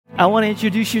I want to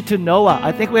introduce you to Noah.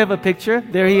 I think we have a picture.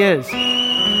 There he is.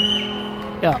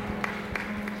 Yeah.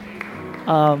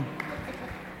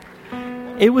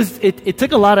 It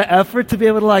took a lot of effort to be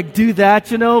able to like do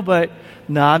that, but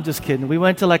no, I'm just kidding. We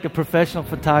went to like a professional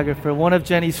photographer. One of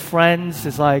Jenny's friends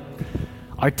is like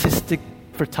artistic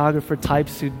photographer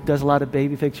types who does a lot of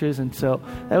baby pictures, and so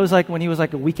that was like when he was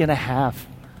like a week and a half.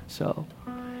 So,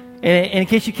 and in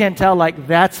case you can't tell, like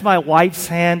that's my wife's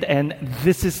hand, and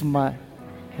this is my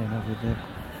hand over there.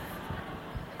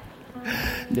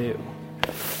 No.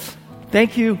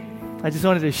 Thank you. I just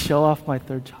wanted to show off my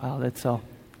third child. That's all.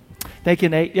 Thank you,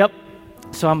 Nate. Yep.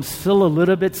 So I'm still a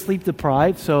little bit sleep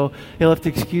deprived, so you'll have to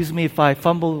excuse me if I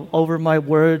fumble over my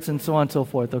words and so on and so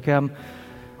forth, okay?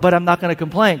 But I'm not going to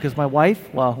complain because my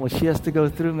wife, well, what she has to go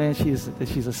through, man, she's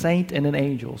a saint and an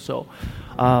angel. So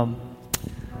a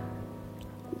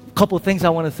couple of things I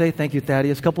want to say. Thank you,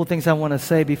 Thaddeus. A couple of things I want to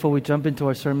say before we jump into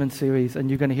our sermon series, and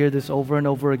you're going to hear this over and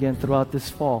over again throughout this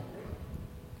fall.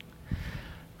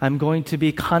 I'm going to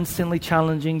be constantly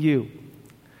challenging you.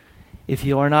 If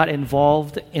you are not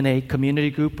involved in a community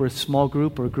group or a small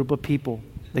group or a group of people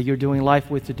that you're doing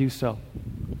life with, to do so.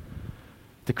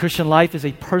 The Christian life is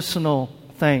a personal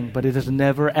thing, but it is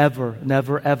never, ever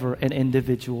an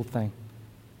individual thing.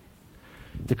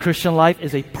 The Christian life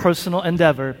is a personal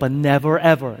endeavor, but never,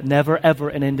 ever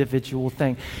an individual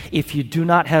thing. If you do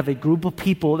not have a group of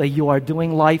people that you are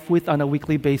doing life with on a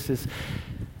weekly basis,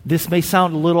 this may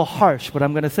sound a little harsh, but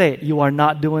I'm going to say it. You are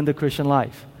not doing the Christian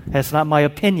life. That's not my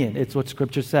opinion. It's what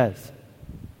Scripture says.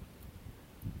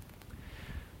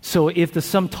 So if the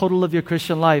sum total of your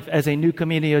Christian life as a new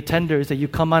community attender is that you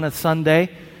come on a Sunday,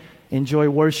 enjoy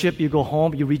worship, you go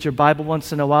home, you read your Bible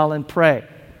once in a while and pray,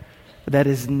 that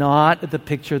is not the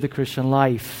picture of the Christian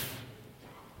life.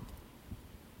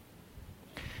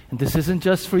 And this isn't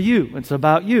just for you. It's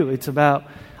about you. It's about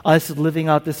us living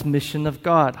out this mission of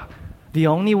God. The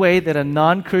only way that a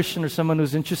non-Christian or someone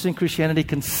who's interested in Christianity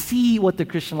can see what the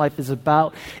Christian life is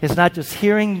about is not just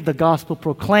hearing the gospel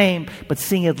proclaimed, but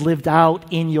seeing it lived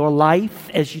out in your life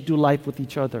as you do life with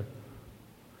each other.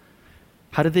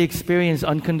 How do they experience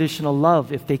unconditional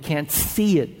love if they can't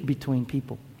see it between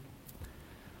people?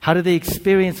 How do they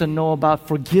experience and know about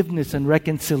forgiveness and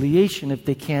reconciliation if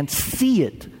they can't see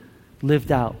it lived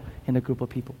out in a group of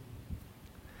people?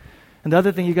 And the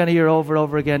other thing you're going to hear over and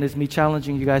over again is me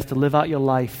challenging you guys to live out your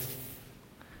life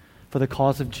for the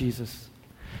cause of Jesus.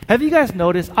 Have you guys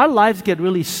noticed our lives get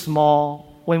really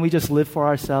small when we just live for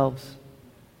ourselves?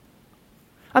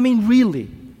 I mean, really.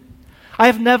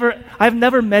 I've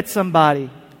never met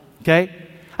somebody, okay?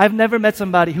 I've never met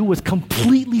somebody who was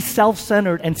completely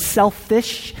self-centered and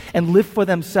selfish and lived for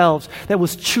themselves that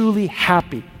was truly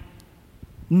happy.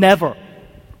 Never.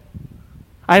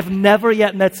 I've never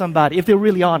yet met somebody, if they're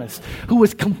really honest, who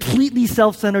was completely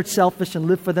self-centered, selfish, and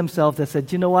lived for themselves that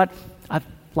said, you know what,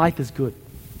 life is good.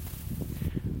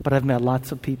 But I've met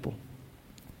lots of people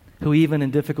who even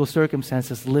in difficult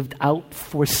circumstances lived out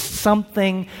for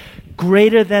something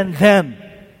greater than them.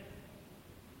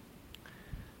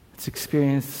 It's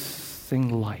experiencing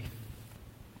life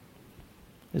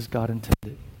as God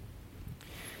intended.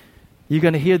 You're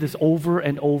going to hear this over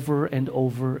and over and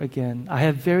over again. I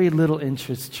have very little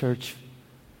interest, church,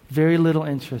 very little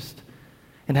interest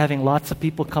in having lots of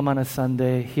people come on a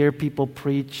Sunday, hear people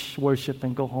preach, worship,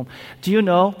 and go home. Do you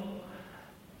know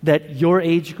that your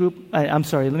age group, let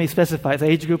me specify, the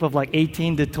age group of like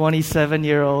 18 to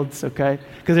 27-year-olds, okay?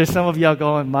 Because there's some of y'all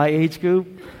going, my age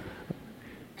group.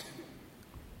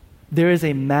 There is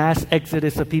a mass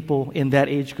exodus of people in that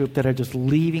age group that are just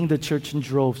leaving the church in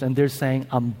droves, and they're saying,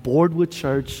 I'm bored with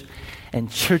church, and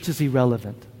church is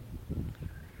irrelevant.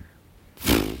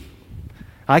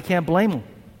 I can't blame them.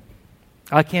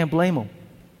 I can't blame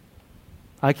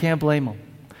them.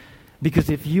 Because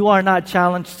if you are not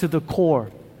challenged to the core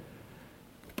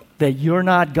that you're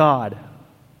not God,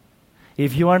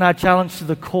 if you are not challenged to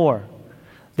the core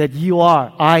that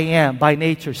I am, by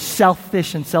nature,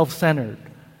 selfish and self-centered,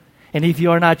 and if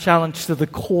you are not challenged to the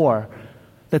core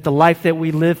that the life that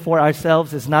we live for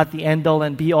ourselves is not the end-all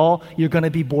and be-all, you're going to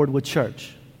be bored with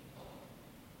church.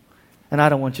 And I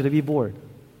don't want you to be bored.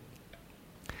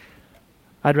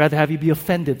 I'd rather have you be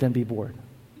offended than be bored.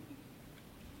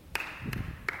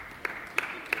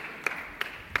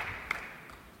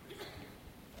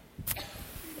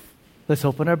 Let's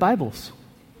open our Bibles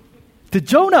to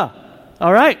Jonah.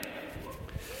 All right.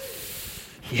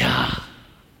 Yeah.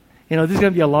 This is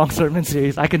going to be a long sermon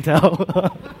series, I can tell.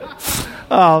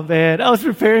 Oh, man. I was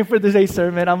preparing for today's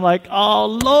sermon. I'm like, oh,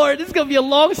 Lord, this is going to be a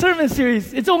long sermon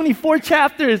series. It's only 4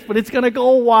 chapters, but it's going to go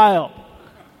a while.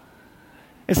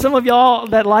 And some of y'all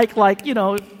that like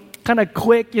kind of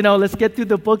quick, let's get through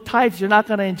the book types, you're not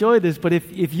going to enjoy this. But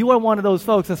if you are one of those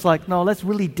folks that's like, no, let's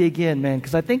really dig in, man,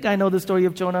 because I think I know the story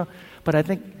of Jonah, but I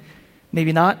think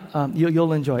maybe not,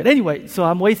 you'll enjoy it. Anyway, so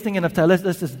I'm wasting enough time.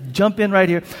 Let's just jump in right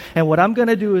here. And what I'm going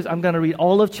to do is I'm going to read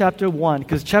all of chapter 1,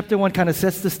 because chapter 1 kind of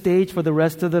sets the stage for the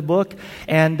rest of the book.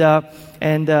 And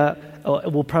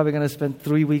we're probably going to spend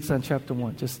 3 weeks on chapter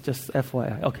 1, just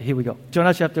FYI. Okay, here we go.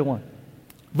 Jonah chapter 1.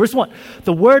 Verse 1,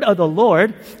 the word of the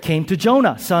Lord came to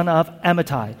Jonah, son of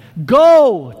Amittai.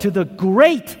 Go to the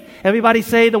great, everybody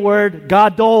say the word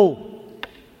Gadol.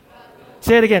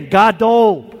 Say it again,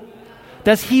 Gadol.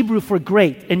 That's Hebrew for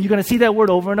great. And you're going to see that word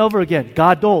over and over again.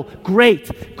 Gadol,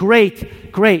 great,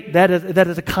 great, great. That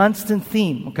is a constant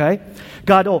theme, okay?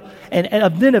 Gadol. And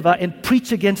of Nineveh, and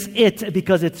preach against it,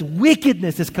 because its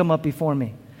wickedness has come up before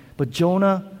me. But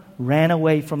Jonah ran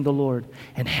away from the Lord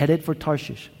and headed for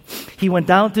Tarshish. He went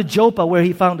down to Joppa, where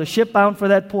he found a ship bound for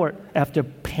that port. After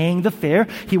paying the fare,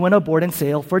 he went aboard and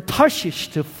sailed for Tarshish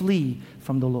to flee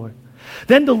from the Lord.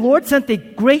 Then the Lord sent a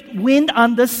great wind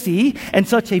on the sea, and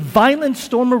such a violent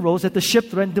storm arose that the ship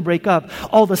threatened to break up.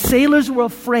 All the sailors were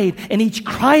afraid, and each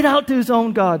cried out to his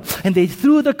own God. And they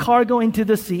threw the cargo into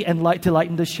the sea to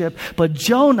lighten the ship. But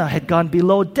Jonah had gone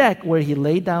below deck, where he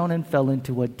lay down and fell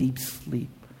into a deep sleep.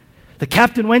 The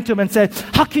captain went to him and said,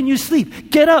 how can you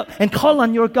sleep? Get up and call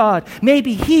on your God.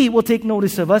 Maybe he will take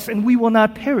notice of us and we will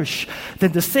not perish.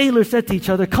 Then the sailors said to each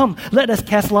other, come, let us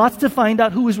cast lots to find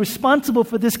out who is responsible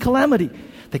for this calamity.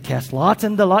 They cast lots,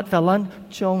 and the lot fell on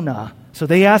Jonah. So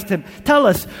they asked him, tell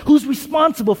us, who's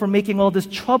responsible for making all this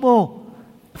trouble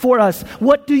for us?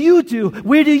 What do you do?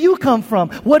 Where do you come from?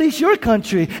 What is your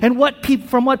country? And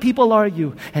from what people are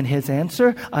you? And his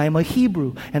answer, I am a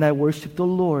Hebrew, and I worship the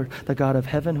Lord, the God of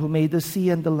heaven, who made the sea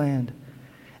and the land.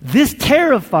 This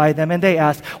terrified them, and they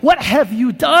asked, what have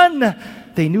you done?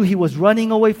 They knew he was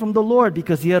running away from the Lord,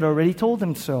 because he had already told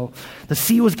them so. The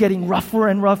sea was getting rougher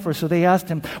and rougher, so they asked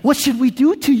him, what should we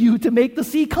do to you to make the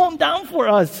sea calm down for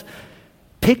us?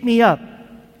 Pick me up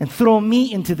and throw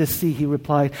me into the sea, he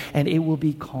replied, and it will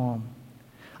be calm.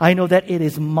 I know that it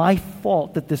is my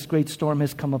fault that this great storm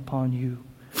has come upon you.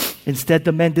 Instead,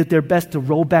 the men did their best to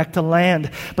row back to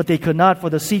land, but they could not, for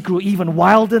the sea grew even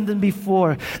wilder than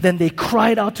before. Then they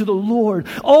cried out to the Lord,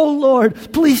 oh Lord,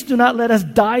 please do not let us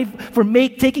die for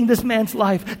taking this man's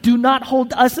life. Do not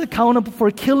hold us accountable for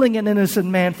killing an innocent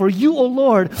man, for you, O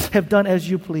Lord, have done as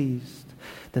you pleased.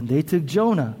 Then they took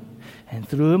Jonah and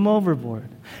threw him overboard,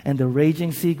 and the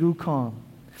raging sea grew calm.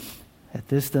 At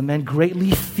this, the men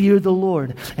greatly feared the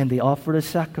Lord, and they offered a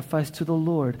sacrifice to the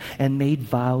Lord and made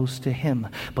vows to him.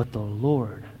 But the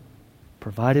Lord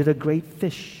provided a great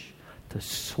fish to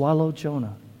swallow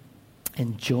Jonah.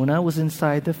 And Jonah was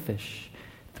inside the fish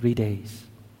 3 days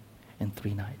and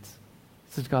 3 nights.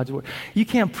 This is God's word. You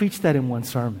can't preach that in one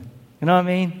sermon. You know what I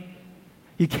mean?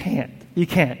 You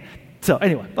can't. So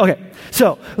anyway, okay.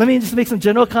 So let me just make some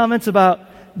general comments about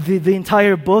the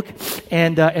entire book,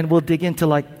 and we'll dig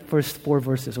into first 4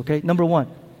 verses, okay? Number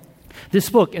 1, this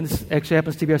book, and this actually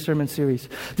happens to be our sermon series,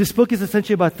 this book is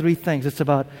essentially about 3 things. It's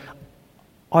about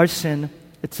our sin,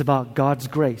 it's about God's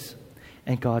grace,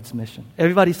 and God's mission.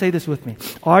 Everybody say this with me.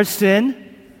 Our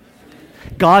sin,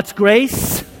 God's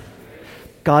grace,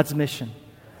 God's mission.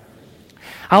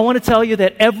 I want to tell you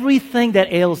that everything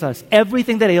that ails us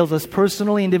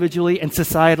personally, individually, and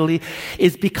societally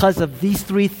is because of these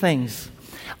 3 things.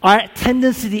 Our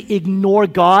tendency to ignore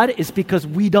God is because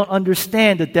we don't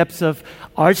understand the depths of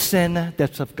our sin,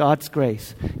 depths of God's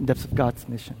grace, and depths of God's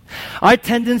mission. Our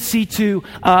tendency to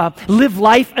live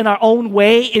life in our own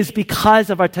way is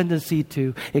because of our tendency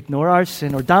to ignore our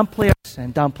sin or downplay our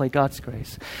sin, downplay God's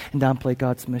grace, and downplay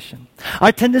God's mission.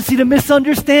 Our tendency to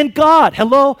misunderstand God.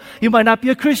 Hello? You might not be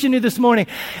a Christian here this morning.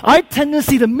 Our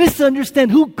tendency to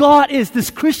misunderstand who God is, this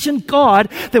Christian God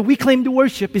that we claim to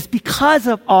worship, is because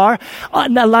of our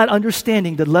not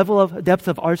understanding the level of depth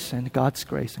of our sin, God's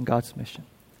grace, and God's mission.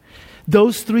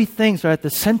 Those 3 things are at the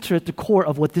center, at the core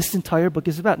of what this entire book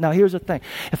is about. Now, here's the thing.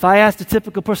 If I asked a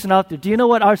typical person out there, do you know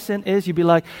what our sin is? You'd be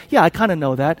like, yeah, I kind of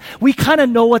know that. We kind of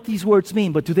know what these words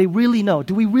mean, but do they really know?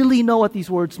 Do we really know what these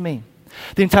words mean?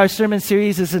 The entire sermon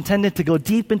series is intended to go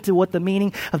deep into what the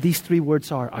meaning of these 3 words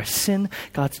are. Our sin,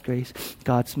 God's grace,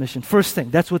 God's mission. First thing,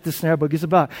 that's what this entire book is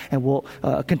about, and we'll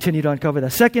continue to uncover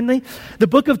that. Secondly, the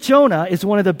book of Jonah is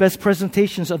one of the best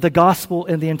presentations of the gospel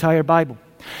in the entire Bible.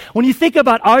 When you think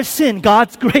about our sin,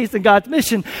 God's grace, and God's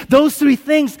mission, those 3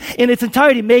 things in its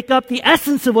entirety make up the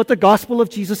essence of what the gospel of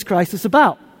Jesus Christ is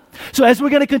about. So as we're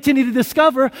going to continue to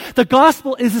discover, the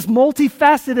gospel is this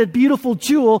multifaceted, beautiful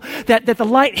jewel that the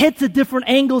light hits at different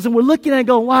angles, and we're looking at it and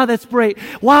going, wow, that's great.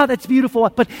 Wow, that's beautiful.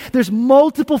 But there's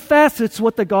multiple facets to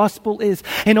what the gospel is.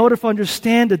 In order to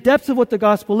understand the depths of what the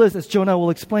gospel is, as Jonah will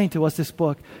explain to us this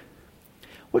book,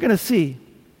 we're going to see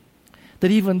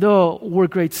that even though we're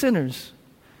great sinners,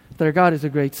 that our God is a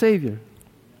great Savior.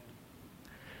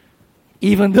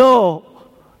 Even though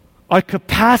our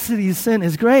capacity to sin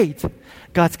is great,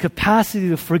 God's capacity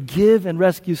to forgive and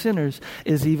rescue sinners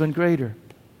is even greater.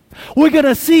 We're going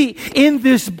to see in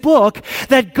this book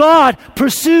that God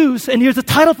pursues, and here's the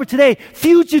title for today,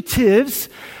 fugitives,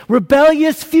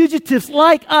 rebellious fugitives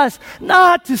like us,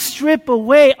 not to strip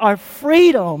away our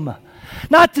freedom,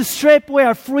 not to strip away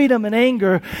our freedom and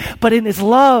anger, but in His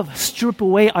love, strip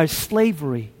away our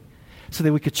slavery so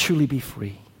that we could truly be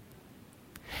free.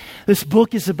 This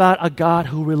book is about a God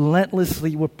who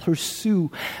relentlessly will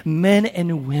pursue men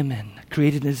and women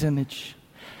created in His image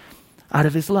out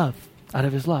of His love, out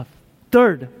of His love.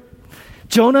 Third,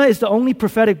 Jonah is the only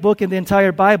prophetic book in the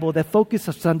entire Bible that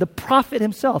focuses on the prophet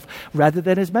himself rather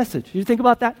than his message. You think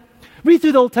about that? Read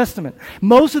through the Old Testament.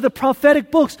 Most of the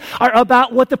prophetic books are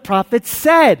about what the prophet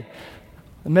said.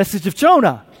 The message of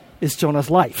Jonah is Jonah's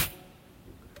life.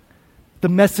 The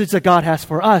message that God has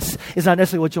for us is not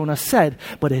necessarily what Jonah said,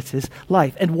 but it's his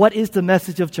life. And what is the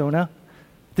message of Jonah?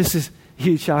 This is a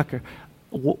huge shocker.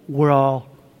 We're all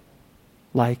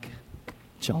like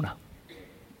Jonah.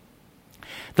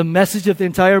 The message of the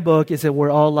entire book is that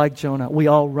we're all like Jonah. We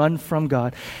all run from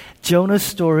God. Jonah's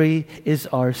story is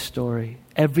our story.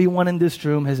 Everyone in this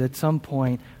room has at some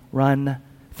point run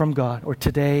from God, or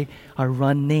today are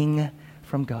running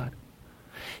from God.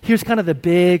 Here's kind of the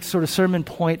big sort of sermon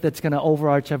point that's going to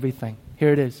overarch everything.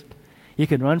 Here it is. You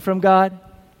can run from God,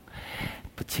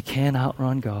 but you can't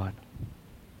outrun God.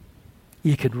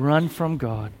 You could run from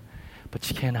God, but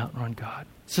you can't outrun God.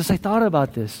 So as I thought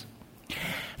about this,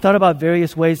 I thought about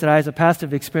various ways that I as a pastor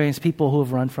have experienced people who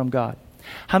have run from God.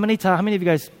 How many times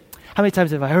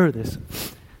have I heard this?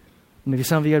 Maybe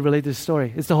some of you can relate to this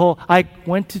story. It's the whole, I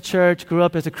went to church, grew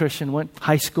up as a Christian, went to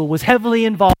high school, was heavily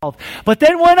involved. But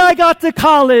then when I got to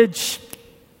college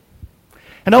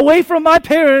and away from my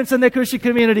parents and the Christian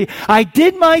community, I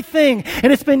did my thing.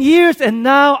 And it's been years, and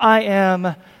now I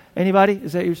am, anybody?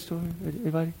 Is that your story?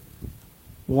 Anybody?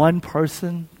 One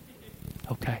person?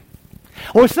 Okay.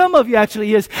 Or some of you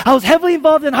actually is, I was heavily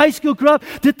involved in high school, grew up,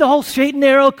 did the whole straight and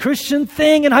narrow Christian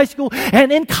thing in high school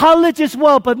and in college as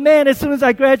well. But man, as soon as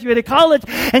I graduated college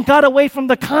and got away from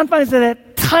the confines of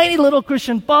that tiny little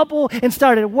Christian bubble and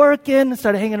started working,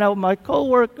 started hanging out with my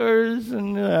coworkers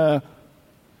and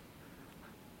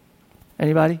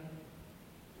anybody?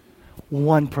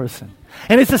 One person.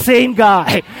 And it's the same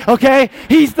guy, okay?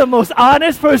 He's the most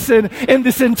honest person in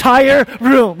this entire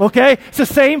room, okay? It's the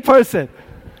same person.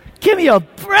 Give me a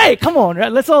break. Come on,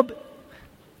 right? Let's all.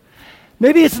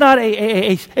 Maybe it's not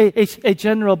a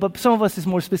general, but some of us is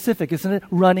more specific, isn't it?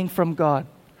 Running from God.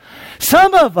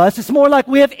 Some of us, it's more like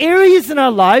we have areas in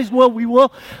our lives where we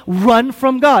will run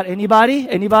from God.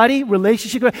 Anybody?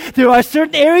 Relationship? There are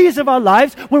certain areas of our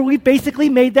lives where we basically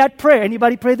made that prayer.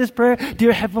 Anybody pray this prayer?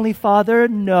 Dear Heavenly Father,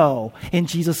 no. In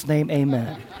Jesus' name,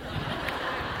 amen.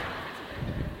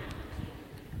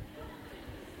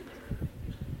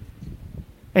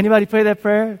 Anybody pray that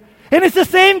prayer? And it's the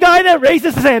same guy that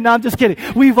raises his hand. No, I'm just kidding.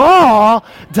 We've all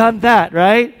done that,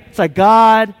 right? It's like,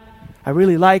 God, I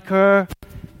really like her.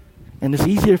 And it's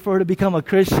easier for her to become a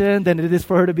Christian than it is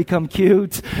for her to become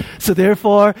cute. So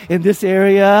therefore, in this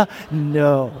area,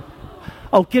 no.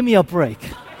 Oh, give me a break.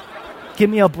 Give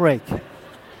me a break.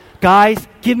 Guys,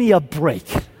 give me a break.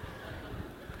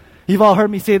 You've all heard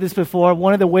me say this before.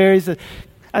 One of the ways that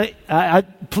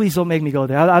please don't make me go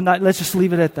there. I'm not. Let's just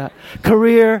leave it at that.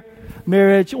 Career,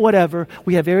 marriage, whatever.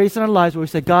 We have areas in our lives where we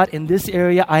say, God, in this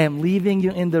area, I am leaving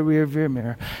you in the rearview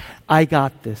mirror. I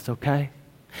got this, okay?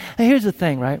 And here's the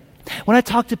thing, right? When I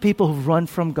talk to people who've run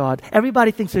from God,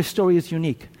 everybody thinks their story is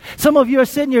unique. Some of you are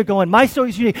sitting here going, my story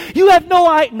is unique. You have no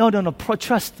idea. No.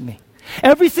 Trust me.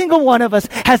 Every single one of us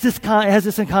has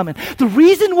this in common. The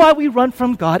reason why we run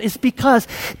from God is because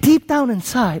deep down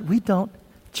inside, we don't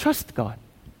trust God.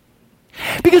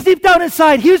 Because deep down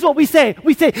inside, here's what we say.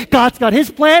 We say, God's got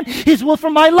His plan, His will for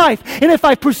my life. And if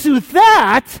I pursue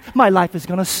that, my life is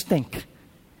going to stink.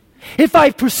 If I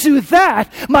pursue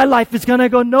that, my life is going to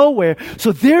go nowhere.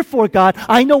 So therefore, God,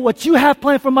 I know what you have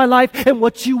planned for my life and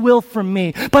what you will for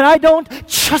me. But I don't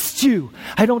trust you.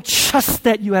 I don't trust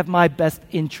that you have my best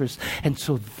interest. And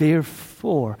so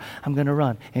therefore, I'm going to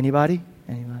run. Anybody?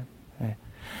 Hey,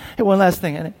 one last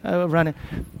thing. Running.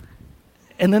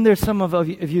 And then there's some of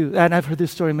you, and I've heard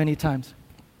this story many times.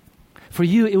 For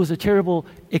you, it was a terrible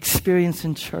experience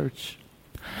in church.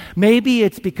 Maybe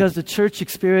it's because the church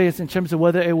experience in terms of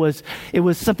whether it was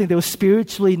something that was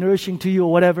spiritually nourishing to you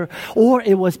or whatever, or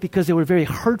it was because they were very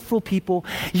hurtful people.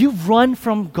 You've run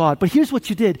from God. But here's what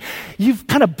you did. You've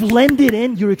kind of blended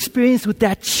in your experience with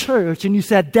that church and you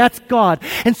said, that's God.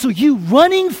 And so you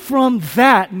running from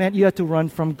that meant you had to run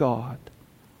from God.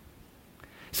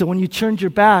 So when you turned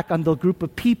your back on the group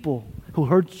of people who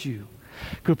hurt you,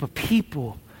 group of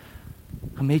people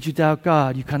who made you doubt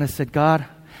God, you kind of said, God,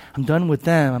 I'm done with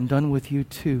them. I'm done with you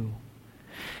too.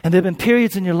 And there have been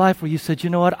periods in your life where you said, you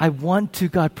know what? I want to,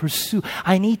 God, pursue.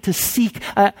 I need to seek.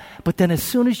 But then as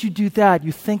soon as you do that,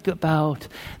 you think about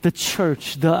the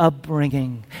church, the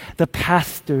upbringing, the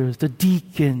pastors, the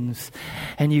deacons,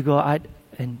 and you go,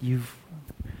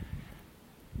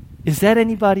 is that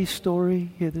anybody's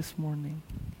story here this morning?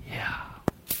 Yeah.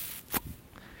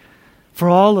 For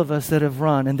all of us that have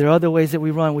run, and there are other ways that we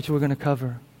run, which we're going to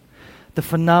cover. The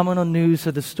phenomenal news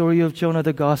of the story of Jonah,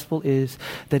 the gospel, is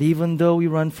that even though we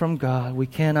run from God, we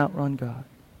can't outrun God.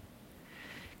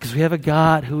 Because we have a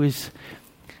God who is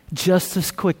just as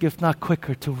quick, if not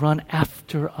quicker, to run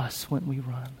after us when we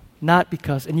run. Not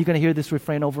because, and you're going to hear this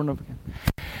refrain over and over again.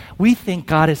 We think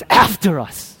God is after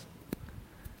us,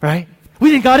 right? We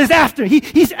think God is after.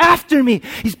 He's after me.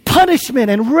 He's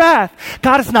punishment and wrath.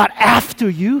 God is not after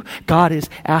you. God is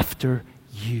after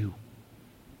you.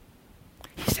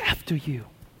 He's after you.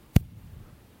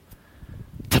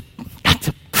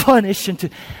 To punish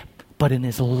but in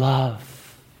His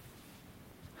love,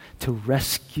 to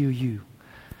rescue you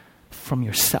from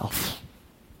yourself.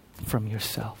 From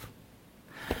yourself.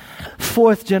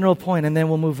 Fourth general point, and then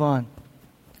we'll move on.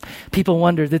 People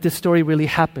wonder, did this story really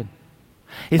happen?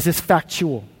 Is this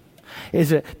factual?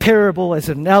 Is it parable? Is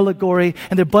it an allegory?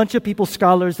 And there are a bunch of people,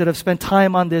 scholars, that have spent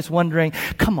time on this wondering,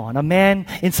 come on, a man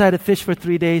inside a fish for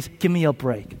 3 days, give me a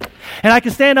break. And I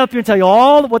can stand up here and tell you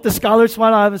all of what the scholars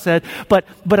have said, but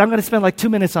I'm going to spend like 2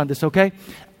 minutes on this, okay?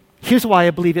 Here's why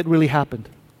I believe it really happened.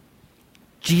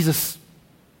 Jesus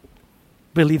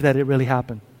believed that it really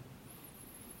happened.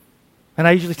 And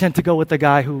I usually tend to go with the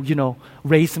guy who,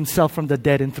 raised himself from the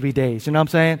dead in 3 days. You know what I'm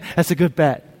saying? That's a good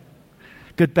bet.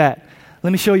 Good bet.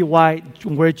 Let me show you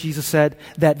where Jesus said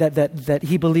that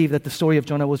he believed that the story of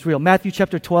Jonah was real. Matthew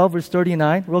chapter 12, verse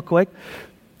 39, real quick.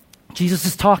 Jesus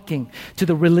is talking to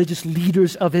the religious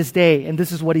leaders of his day, and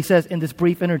this is what he says in this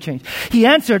brief interchange. He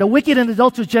answered, a wicked and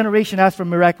adulterous generation asks for a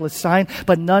miraculous sign,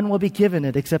 but none will be given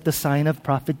it except the sign of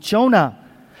prophet Jonah.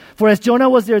 For as Jonah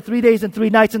was there 3 days and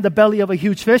 3 nights in the belly of a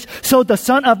huge fish, so the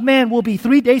Son of Man will be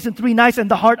 3 days and 3 nights in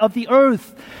the heart of the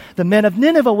earth. The men of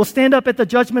Nineveh will stand up at the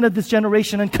judgment of this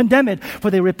generation and condemn it,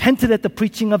 for they repented at the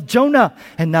preaching of Jonah.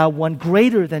 And now one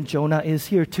greater than Jonah is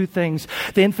here. 2 things.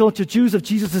 The influential Jews of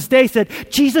Jesus' day said,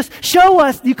 Jesus, show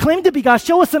us, you claim to be God,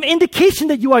 show us some indication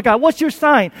that you are God. What's your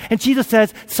sign? And Jesus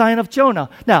says, sign of Jonah.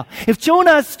 Now, if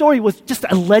Jonah's story was just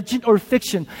a legend or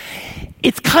fiction,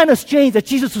 it's kind of strange that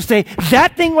Jesus would say,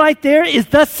 that thing right there is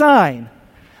the sign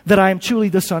that I am truly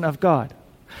the Son of God.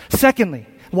 Secondly,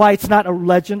 why it's not a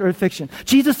legend or a fiction.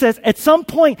 Jesus says, at some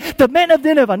point, the men of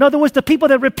Nineveh, in other words, the people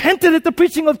that repented at the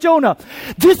preaching of Jonah,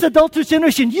 this adulterous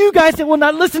generation, you guys that will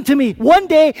not listen to me, one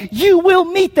day you will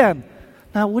meet them.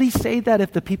 Now, would he say that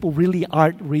if the people really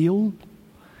aren't real?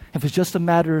 If it's just a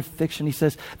matter of fiction, he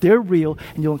says, they're real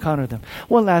and you'll encounter them.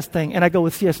 One last thing, and I go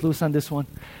with C.S. Lewis on this one.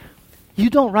 You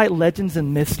don't write legends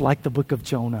and myths like the book of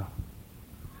Jonah,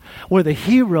 where the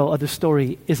hero of the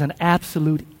story is an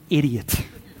absolute idiot.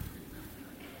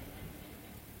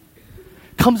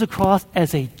 Comes across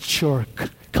as a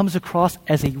jerk, comes across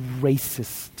as a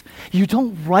racist. You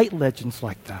don't write legends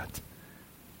like that.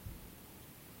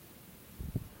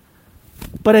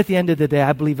 But at the end of the day,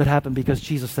 I believe it happened because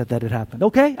Jesus said that it happened.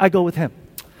 Okay, I go with him.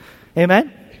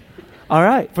 Amen? All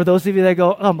right, for those of you that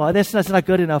go, oh, that's not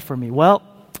good enough for me. Well,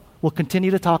 we'll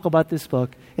continue to talk about this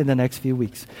book in the next few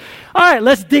weeks. All right,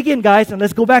 let's dig in, guys, and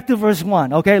let's go back to verse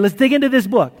 1. Okay, let's dig into this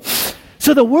book.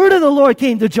 So the word of the Lord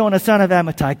came to Jonah, son of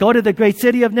Amittai. Go to the great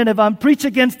city of Nineveh and preach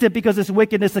against it because its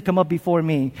wickedness has come up before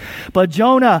me. But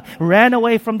Jonah ran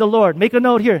away from the Lord. Make a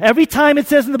note here. Every time it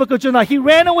says in the book of Jonah, he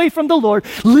ran away from the Lord.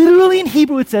 Literally in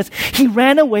Hebrew it says, he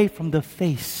ran away from the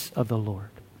face of the Lord.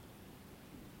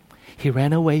 He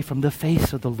ran away from the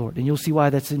face of the Lord. And you'll see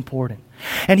why that's important.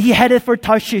 And he headed for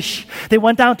Tarshish. They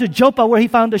went down to Joppa where he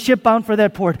found a ship bound for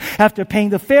that port. After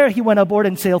paying the fare, he went aboard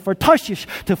and sailed for Tarshish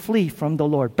to flee from the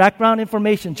Lord. Background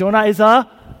information. Jonah is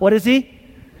what is he?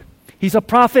 He's a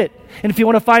prophet. And if you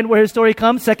want to find where his story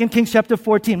comes, 2 Kings chapter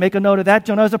 14. Make a note of that.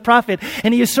 Jonah is a prophet.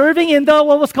 And he is serving in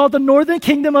what was called the northern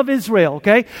kingdom of Israel.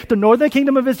 Okay? The northern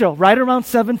kingdom of Israel. Right around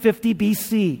 750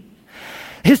 BC.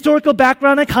 Historical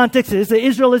background and context is the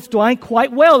Israelites doing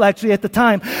quite well actually at the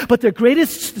time, but their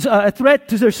greatest threat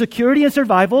to their security and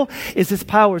survival is this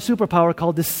superpower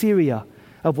called Assyria,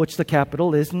 of which the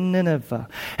capital is Nineveh.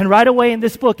 And right away in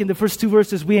this book, in the first 2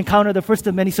 verses, we encounter the first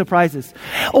of many surprises.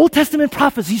 Old Testament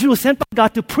prophets usually sent by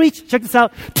God to preach, check this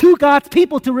out, to God's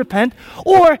people to repent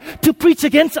or to preach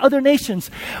against other nations.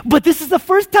 But this is the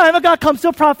first time a God comes to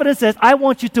a prophet and says, I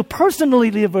want you to personally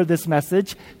deliver this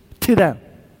message to them.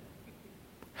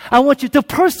 I want you to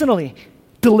personally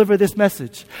deliver this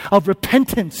message of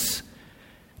repentance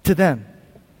to them.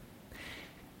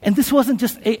 And this wasn't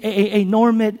just a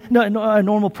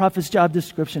normal prophet's job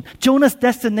description. Jonah's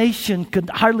destination could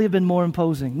hardly have been more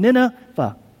imposing.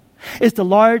 Nineveh is the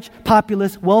large,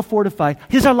 populous, well-fortified.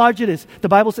 Here's how large it is. The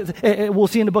Bible says, we'll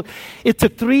see in the book, it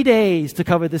took 3 days to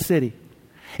cover the city.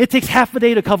 It takes half a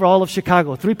day to cover all of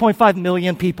Chicago, 3.5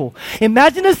 million people.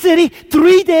 Imagine a city,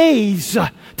 3 days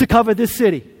to cover this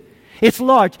city. It's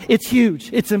large, it's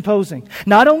huge, it's imposing.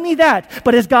 Not only that,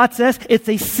 but as God says, it's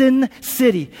a sin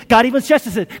city. God even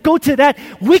stresses it. Go to that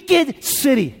wicked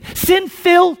city,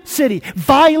 sin-filled city,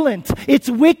 violent, it's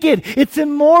wicked, it's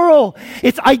immoral,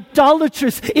 it's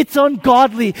idolatrous, it's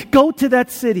ungodly. Go to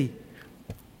that city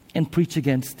and preach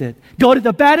against it. Go to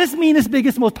the baddest, meanest,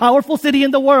 biggest, most powerful city in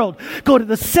the world. Go to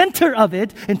the center of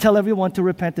it and tell everyone to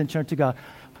repent and turn to God.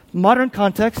 Modern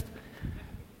context,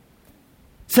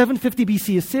 750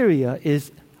 BC Assyria is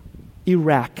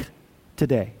Iraq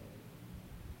today.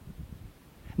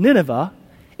 Nineveh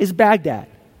is Baghdad.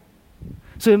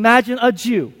 So imagine a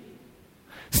Jew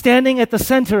standing at the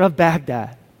center of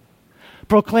Baghdad,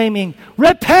 proclaiming,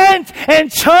 repent and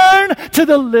turn to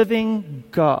the living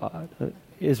God of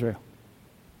Israel.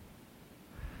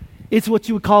 It's what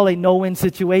you would call a no-win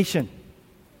situation.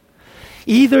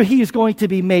 Either he is going to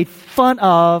be made fun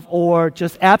of or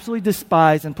just absolutely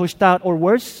despised and pushed out, or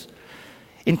worse,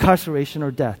 incarceration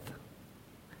or death.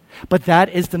 But that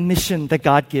is the mission that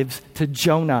God gives to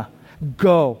Jonah.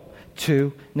 Go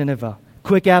to Nineveh.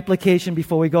 Quick application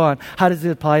before we go on. How does it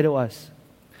apply to us?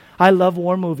 I love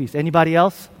war movies. Anybody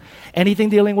else? Anything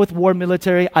dealing with war,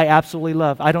 military, I absolutely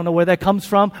love. I don't know where that comes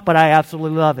from, but I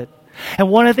absolutely love it. And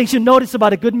one of the things you notice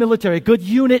about a good military, a good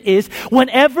unit is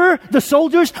whenever the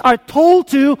soldiers are told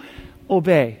to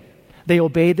obey, they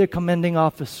obey their commanding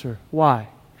officer. Why?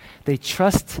 They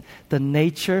trust the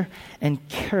nature and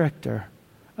character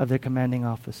of their commanding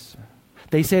officer.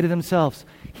 They say to themselves,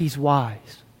 he's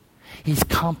wise, he's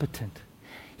competent,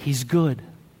 he's good.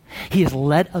 He has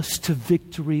led us to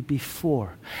victory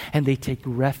before, and they take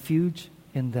refuge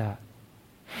in that.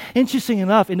 Interesting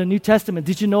enough, in the New Testament,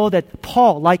 did you know that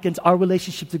Paul likens our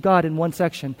relationship to God in one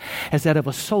section as that of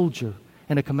a soldier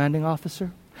and a commanding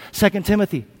officer? 2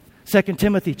 Timothy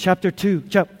chapter 2,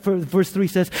 verse 3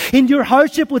 says, endure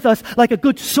hardship with us like a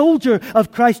good soldier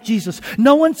of Christ Jesus.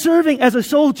 No one serving as a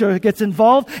soldier gets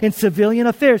involved in civilian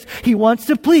affairs. He wants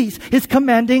to please his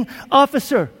commanding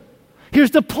officer.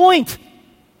 Here's the point.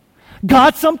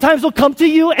 God sometimes will come to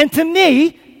you and to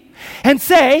me and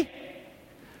say,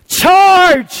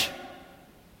 charge!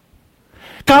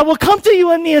 God will come to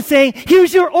you and me and say,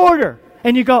 here's your order.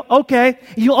 And you go, okay.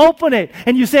 You open it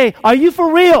and you say, are you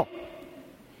for real?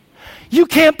 You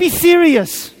can't be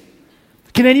serious.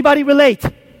 Can anybody relate?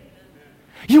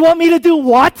 You want me to do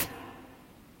what?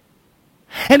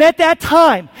 And at that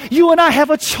time, you and I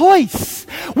have a choice.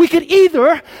 We could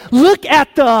either look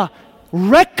at the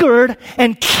record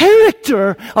and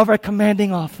character of our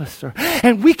commanding officer,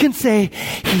 and we can say,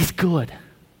 he's good.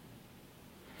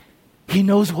 He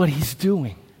knows what he's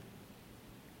doing.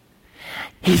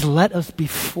 He's led us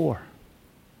before.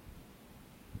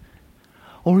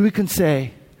 Or we can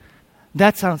say,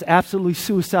 that sounds absolutely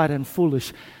suicidal and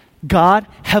foolish. God,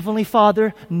 Heavenly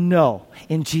Father, no.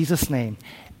 In Jesus' name,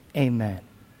 amen.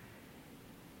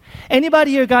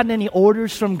 Anybody here gotten any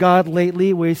orders from God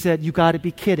lately where he said, you got to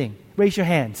be kidding? Raise your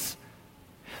hands.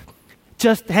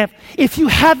 If you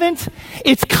haven't,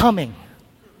 it's coming.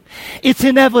 It's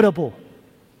inevitable.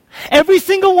 Every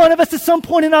single one of us at some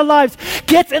point in our lives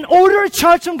gets an order, a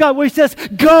charge from God where he says,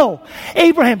 go.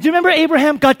 Abraham, do you remember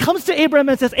Abraham? God comes to Abraham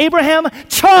and says, Abraham,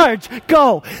 charge,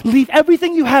 go. Leave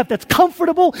everything you have that's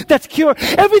comfortable, that's secure,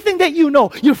 everything that you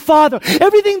know, your father,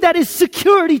 everything that is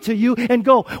security to you, and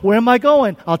go. Where am I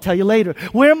going? I'll tell you later.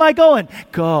 Where am I going?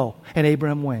 Go. And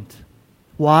Abraham went.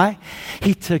 Why?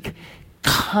 He took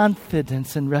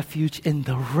confidence and refuge in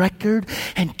the record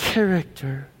and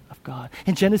character of God.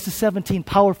 In Genesis 17,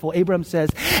 powerful, Abraham says,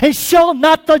 and shall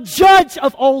not the judge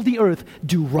of all the earth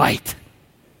do right?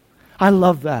 I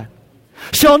love that.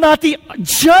 Shall not the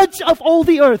judge of all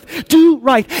the earth do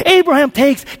right? Abraham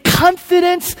takes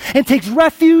confidence and takes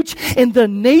refuge in the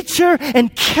nature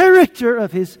and character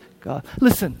of his God.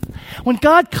 Listen, when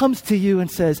God comes to you and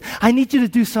says, I need you to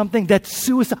do something that's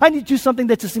suicide, I need you to do something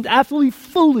that just seems absolutely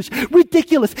foolish,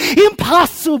 ridiculous,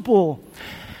 impossible,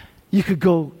 you could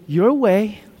go your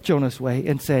way, Jonah's way,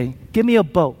 and say, give me a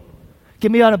boat.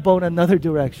 Get me on a boat in another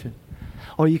direction.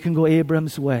 Or you can go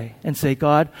Abram's way and say,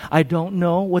 God, I don't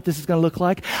know what this is going to look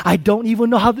like. I don't even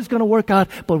know how this is going to work out.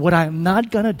 But what I'm not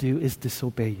going to do is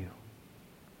disobey you.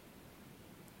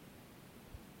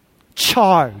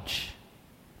 Charge.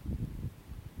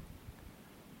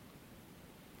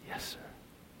 Yes, sir.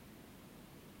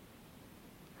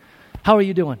 How are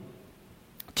you doing?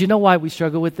 Do you know why we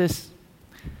struggle with this?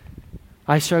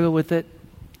 I struggle with it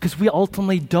because we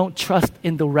ultimately don't trust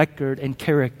in the record and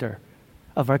character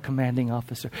of our commanding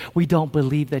officer. We don't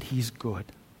believe that he's good.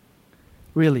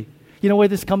 Really. You know where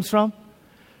this comes from?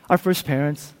 Our first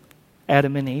parents,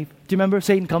 Adam and Eve. Do you remember?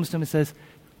 Satan comes to him and says,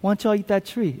 why don't y'all eat that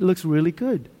tree? It looks really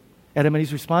good. Adam and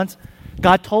Eve's response,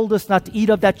 God told us not to eat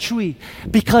of that tree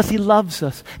because he loves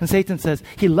us. And Satan says,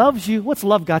 he loves you? What's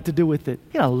love got to do with it?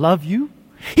 He don't love you.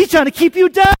 He's trying to keep you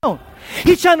down.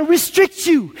 He's trying to restrict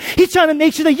you. He's trying to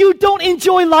make sure that you don't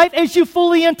enjoy life as you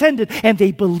fully intended. And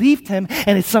they believed him,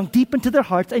 and it sunk deep into their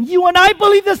hearts. And you and I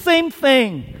believe the same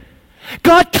thing.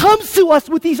 God comes to us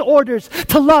with these orders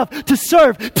to love, to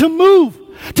serve, to move,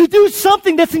 to do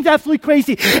something that seems absolutely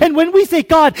crazy. And when we say,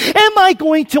 God, am I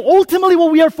going to, ultimately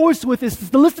what we are forced with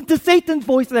is to listen to Satan's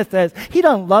voice that says, he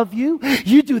doesn't love you.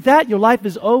 You do that, your life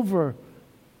is over.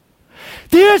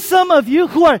 There are some of you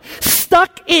who are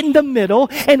stuck in the middle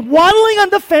and waddling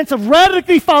on the fence of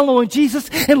radically following Jesus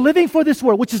and living for this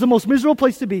world, which is the most miserable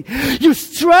place to be. You're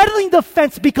straddling the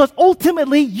fence because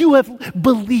ultimately you have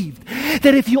believed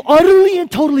that if you utterly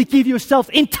and totally give yourself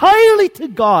entirely to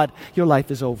God, your life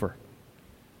is over.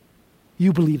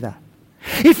 You believe that.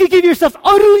 If you give yourself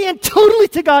utterly and totally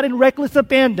to God in reckless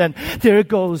abandon, there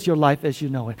goes your life as you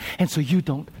know it. And so you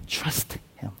don't trust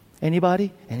him.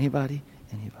 Anybody? Anybody?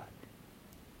 Anybody?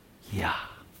 Yeah.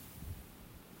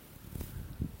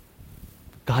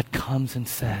 God comes and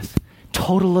says,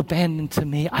 total abandon to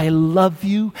me. I love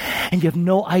you, and you have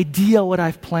no idea what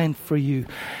I've planned for you.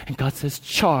 And God says,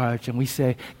 charge. And we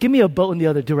say, give me a boat in the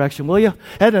other direction, will you?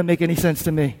 That doesn't make any sense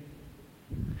to me.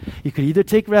 You could either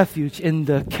take refuge in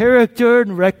the character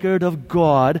and record of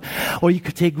God, or you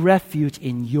could take refuge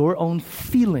in your own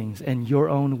feelings and your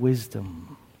own wisdom.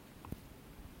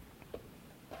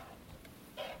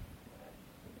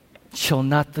 Shall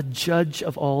not the judge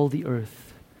of all the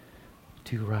earth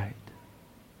do right?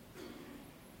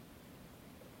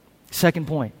 Second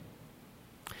point,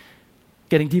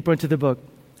 getting deeper into the book.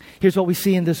 Here's what we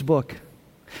see in this book.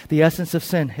 The essence of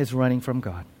sin is running from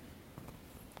God.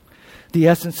 The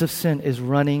essence of sin is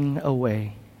running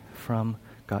away from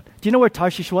God. Do you know where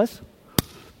Tarshish was?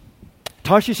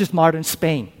 Tarshish is modern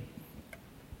Spain.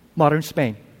 Modern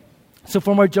Spain. So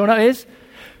from where Jonah is,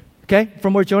 check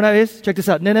this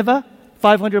out. Nineveh,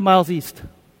 500 miles east.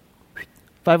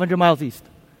 500 miles east.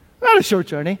 Not a short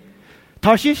journey.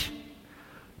 Tarshish,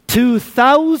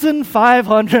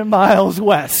 2,500 miles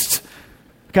west.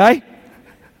 Okay?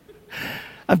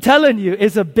 I'm telling you,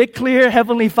 is a big clear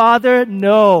Heavenly Father?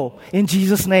 No. In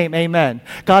Jesus' name, amen.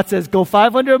 God says, go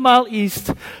 500 miles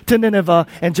east to Nineveh.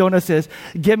 And Jonah says,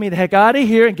 get me the heck out of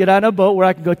here and get on a boat where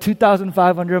I can go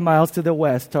 2,500 miles to the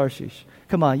west, Tarshish.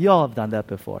 Come on, you all have done that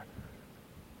before.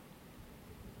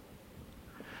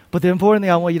 But the important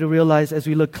thing I want you to realize as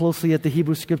we look closely at the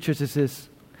Hebrew Scriptures is this.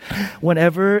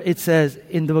 Whenever it says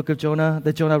in the book of Jonah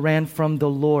that Jonah ran from the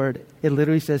Lord, it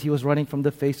literally says he was running from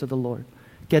the face of the Lord.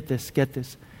 Get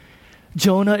this.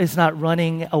 Jonah is not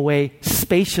running away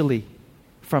spatially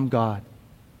from God.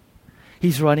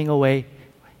 He's running away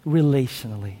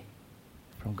relationally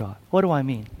from God. What do I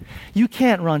mean? You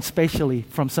can't run spatially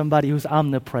from somebody who's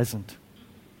omnipresent.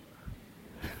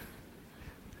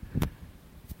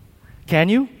 Can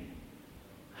you?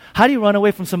 How do you run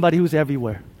away from somebody who's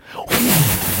everywhere?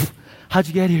 How'd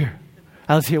you get here?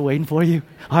 I was here waiting for you.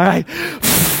 All right.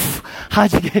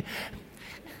 How'd you get...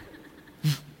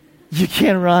 You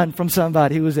can't run from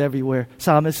somebody who's everywhere.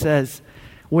 Psalmist says,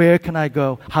 where can I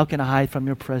go? How can I hide from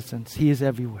your presence? He is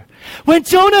everywhere. When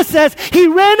Jonah says he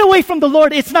ran away from the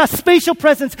Lord, it's not spatial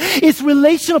presence, it's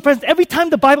relational presence. Every time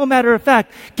the Bible, matter of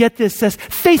fact, get this, says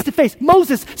face to face.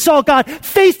 Moses saw God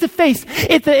face to face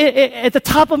at the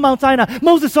top of Mount Sinai.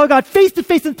 Moses saw God face to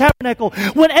face in the tabernacle.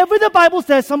 Whenever the Bible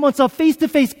says someone saw face to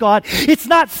face God, it's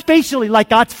not spatially like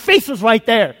God's face was right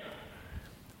there.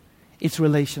 It's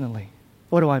relationally.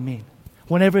 What do I mean?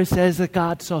 Whenever it says that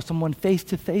God saw someone face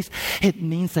to face, it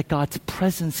means that God's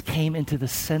presence came into the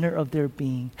center of their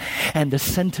being. And the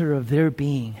center of their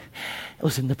being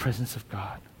was in the presence of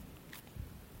God.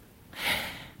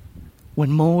 When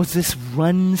Moses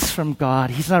runs from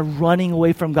God, he's not running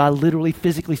away from God literally,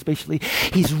 physically, spatially.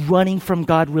 He's running from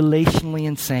God relationally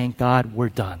and saying, God, we're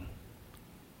done.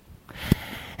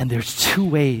 And there's two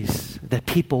ways that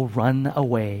people run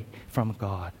away from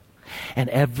God. And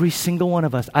every single one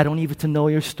of us, I don't even to know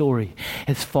your story,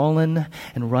 has fallen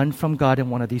and run from God in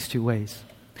one of these two ways.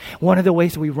 One of the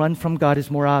ways that we run from God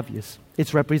is more obvious.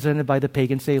 It's represented by the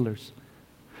pagan sailors.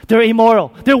 They're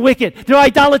immoral. They're wicked. They're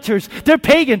idolaters. They're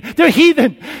pagan. They're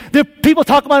heathen. People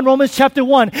talk about in Romans chapter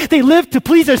 1. They live to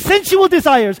please their sensual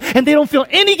desires, and they don't feel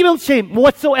any guilt, shame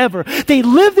whatsoever. They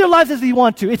live their lives as they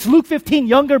want to. It's Luke 15,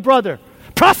 younger brother.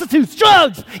 Prostitutes,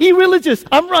 drugs, irreligious.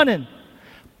 I'm running.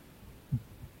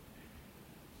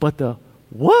 But the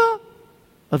what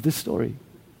of this story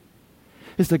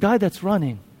is the guy that's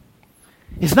running.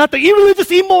 It's not the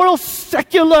irreligious, immoral,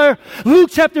 secular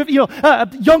Luke chapter,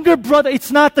 younger brother.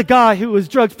 It's not the guy who is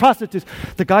drugs, prostitutes.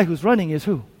 The guy who's running is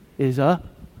who? It's a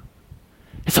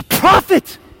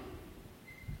prophet.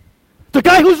 The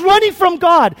guy who's running from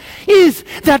God is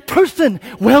that person,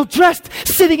 well-dressed,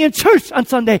 sitting in church on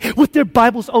Sunday with their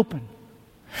Bibles open.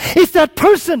 It's that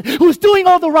person who's doing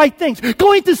all the right things,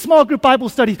 going to small group Bible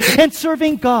studies and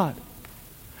serving God.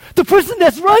 The person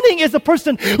that's running is the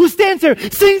person who stands there,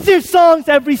 sings their songs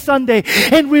every Sunday,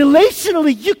 and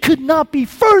relationally, you could not be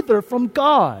further from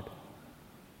God.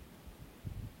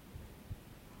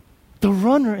 The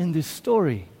runner in this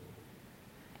story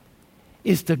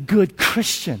is the good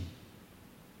Christian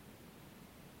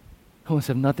who wants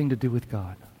to have nothing to do with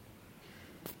God.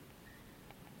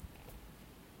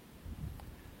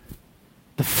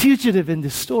 The fugitive in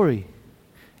this story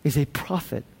is a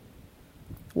prophet.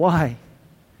 Why?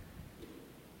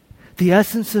 The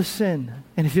essence of sin,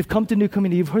 and if you've come to New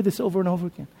Community, you've heard this over and over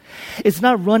again. It's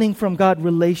not running from God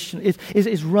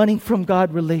it's running from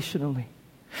God relationally.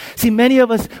 See, many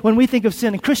of us, when we think of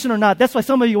sin, and Christian or not, that's why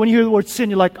some of you, when you hear the word sin,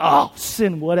 you're like, oh,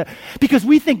 sin, whatever. Because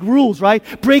we think rules, right?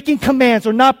 Breaking commands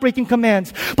or not breaking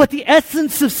commands. But the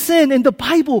essence of sin in the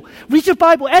Bible, read your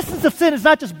Bible, essence of sin is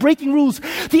not just breaking rules.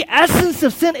 The essence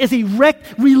of sin is a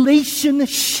wrecked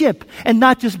relationship and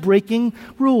not just breaking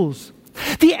rules.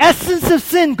 The essence of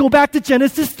sin, go back to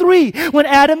Genesis 3, when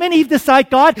Adam and Eve decide,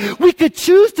 God, we could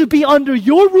choose to be under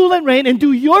your rule and reign and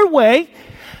do your way,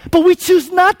 but we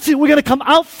choose not to. We're going to come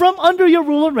out from under your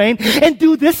rule and reign and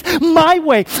do this my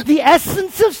way. The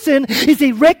essence of sin is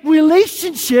a wrecked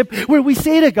relationship where we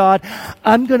say to God,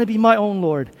 I'm going to be my own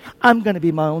Lord. I'm going to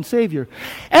be my own Savior.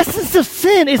 Essence of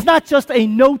sin is not just a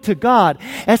no to God.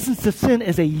 Essence of sin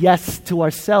is a yes to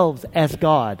ourselves as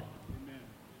God.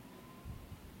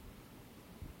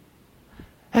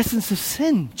 Essence of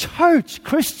sin, church,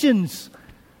 Christians,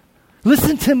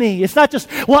 listen to me. It's not just,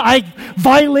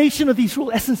 violation of these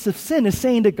rules. Essence of sin is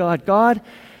saying to God, God,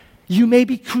 you may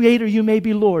be creator, you may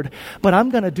be Lord, but I'm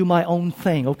going to do my own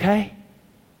thing, okay?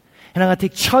 And I'm going to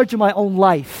take charge of my own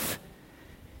life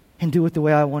and do it the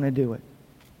way I want to do it.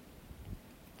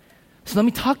 So let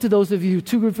me talk to those of you,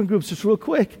 two different groups, just real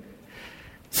quick.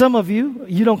 Some of you,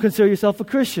 you don't consider yourself a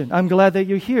Christian. I'm glad that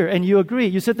you're here and you agree.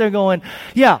 You sit there going,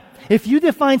 yeah, if you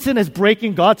define sin as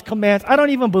breaking God's commands, I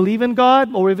don't even believe in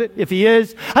God, or if He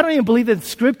is, I don't even believe in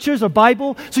scriptures or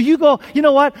Bible. So you go, you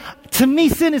know what? To me,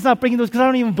 sin is not breaking those because I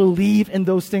don't even believe in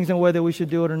those things and whether we should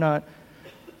do it or not.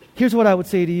 Here's what I would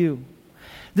say to you.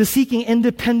 The seeking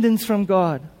independence from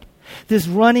God, this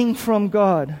running from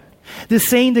God, this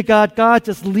saying to God, God,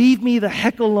 just leave me the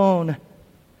heck alone,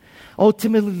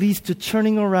 ultimately leads to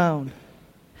turning around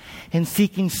and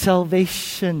seeking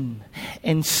salvation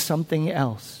in something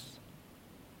else.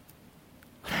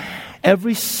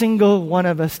 Every single one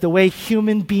of us, the way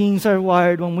human beings are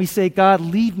wired, when we say, God,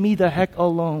 leave me the heck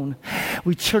alone,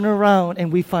 we turn around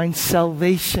and we find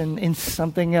salvation in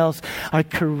something else. Our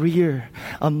career,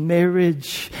 a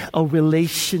marriage, a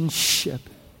relationship.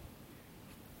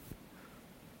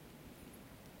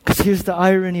 Because here's the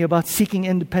irony about seeking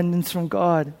independence from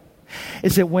God.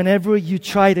 Is that whenever you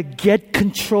try to get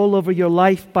control over your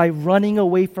life by running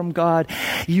away from God,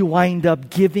 you wind up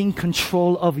giving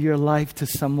control of your life to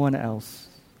someone else.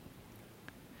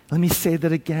 Let me say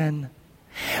that again.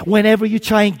 Whenever you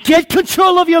try and get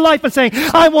control of your life and saying,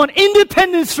 I want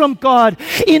independence from God,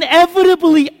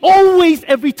 inevitably, always,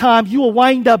 every time, you will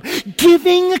wind up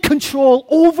giving control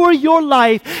over your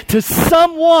life to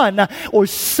someone or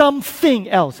something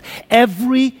else.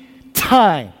 Every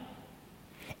time.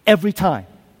 Every time.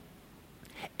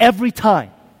 Every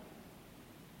time.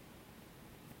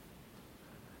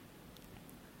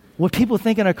 What people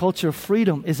think in our culture of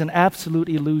freedom is an absolute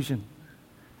illusion.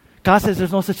 God says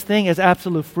there's no such thing as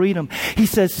absolute freedom. He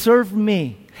says, serve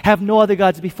me. Have no other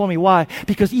gods before me. Why?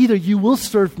 Because either you will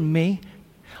serve me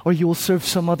or you will serve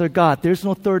some other God. There's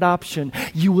no third option.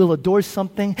 You will adore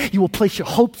something. You will place your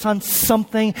hopes on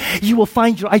something. You will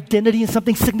find your identity in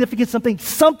something significant,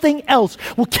 something else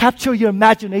will capture your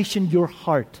imagination, your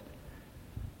heart.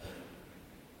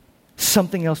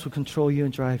 Something else will control you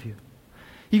and drive you.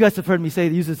 You guys have heard me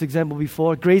use this example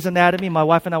before. Grey's Anatomy, my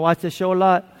wife and I watch this show a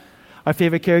lot. Our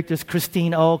favorite character is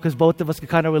Christine O, because both of us can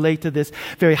kind of relate to this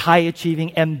very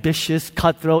high-achieving, ambitious,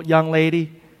 cutthroat young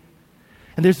lady.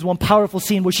 And there's one powerful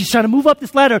scene where she's trying to move up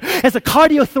this ladder as a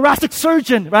cardiothoracic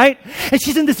surgeon, right? And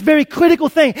she's in this very critical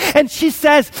thing. And she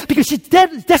says, because she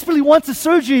desperately wants a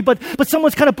surgery, but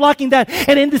someone's kind of blocking that.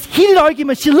 And in this heated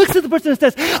argument, she looks at the person and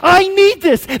says, I need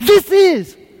this. This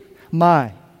is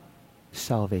my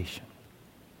salvation.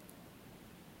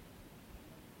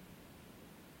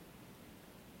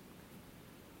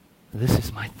 This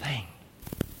is my thing.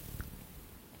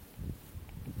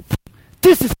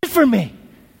 This is it for me.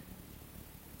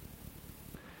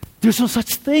 There's no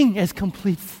such thing as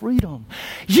complete freedom.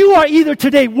 You are either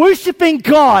today worshiping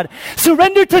God,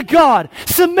 surrendered to God,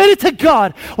 submitted to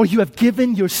God, or you have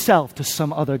given yourself to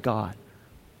some other God.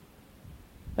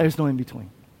 There's no in between.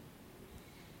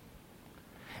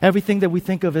 Everything that we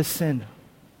think of as sin,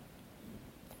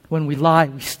 when we lie,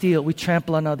 we steal, we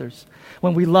trample on others,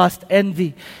 when we lust,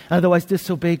 envy, otherwise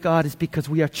disobey God, is because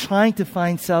we are trying to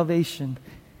find salvation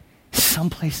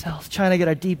someplace else, trying to get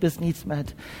our deepest needs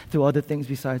met through other things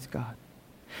besides God.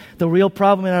 The real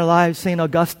problem in our lives, St.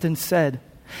 Augustine said,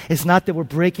 is not that we're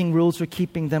breaking rules or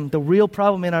keeping them. The real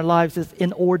problem in our lives is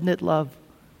inordinate love.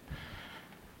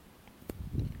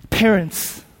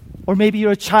 Parents, or maybe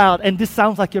you're a child, and this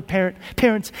sounds like your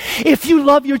parents, if you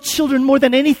love your children more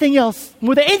than anything else in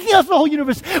the whole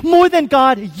universe, more than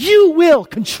God, you will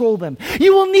control them.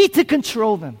 You will need to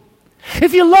control them.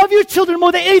 If you love your children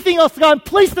more than anything else, God,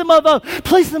 place them above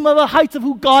the heights of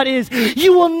who God is.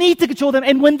 You will need to control them.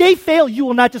 And when they fail, you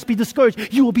will not just be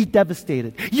discouraged. You will be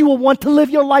devastated. You will want to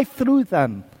live your life through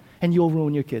them. And you will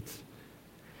ruin your kids.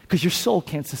 Because your soul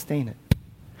can't sustain it.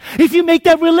 If you make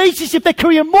that relationship, that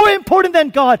career more important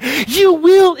than God, you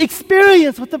will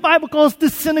experience what the Bible calls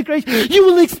disintegration. You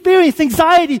will experience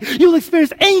anxiety. You will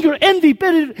experience anger, envy,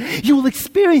 bitterness. You will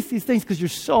experience these things because your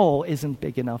soul isn't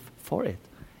big enough for it.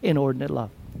 Inordinate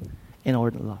love.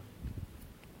 Inordinate love.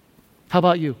 How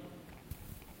about you?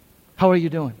 How are you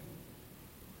doing?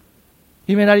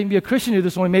 You may not even be a Christian here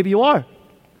this morning. Maybe you are.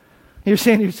 You're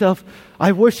saying to yourself,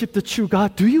 I worship the true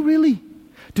God. Do you really?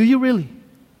 Do you really?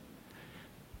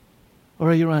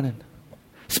 Or are you running?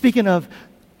 Speaking of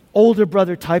older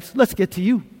brother types, let's get to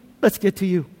you. Let's get to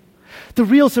you. The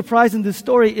real surprise in this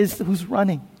story is who's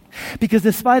running. Because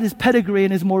despite his pedigree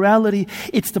and his morality,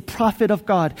 it's the prophet of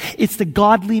God. It's the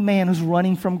godly man who's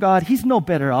running from God. He's no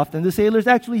better off than the sailors.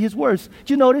 Actually, he's worse.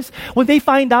 Do you notice? When they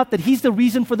find out that he's the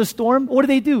reason for the storm, what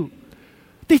do?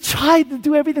 They try to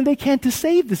do everything they can to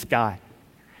save this guy.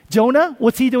 Jonah,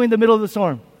 what's he doing in the middle of the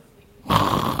storm?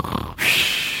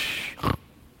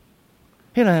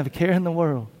 He don't have a care in the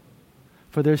world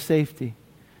for their safety,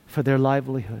 for their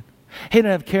livelihood. He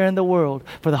don't have care in the world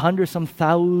for the 100-some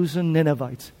thousand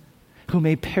Ninevites who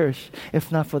may perish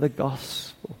if not for the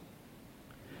gospel.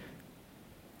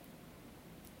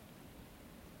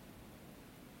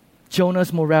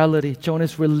 Jonah's morality,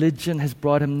 Jonah's religion has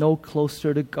brought him no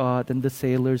closer to God than the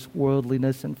sailor's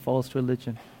worldliness and false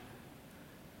religion.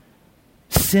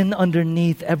 Sin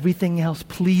underneath everything else.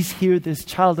 Please hear this,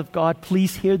 child of God.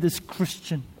 Please hear this,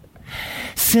 Christian.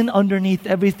 Sin underneath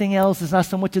everything else is not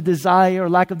so much a desire or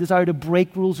lack of desire to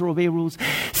break rules or obey rules.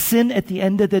 Sin at the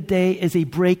end of the day is a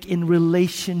break in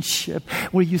relationship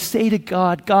where you say to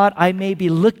God, God, I may be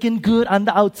looking good on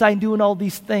the outside and doing all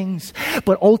these things,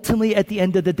 but ultimately at the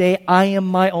end of the day, I am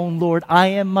my own Lord. I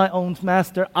am my own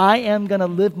master. I am going to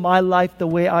live my life the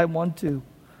way I want to.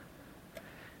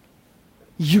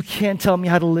 You can't tell me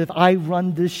how to live. I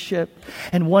run this ship.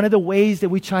 And one of the ways that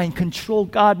we try and control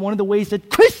God, one of the ways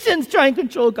that Christians try and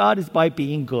control God is by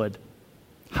being good.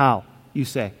 How? You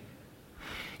say.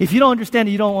 If you don't understand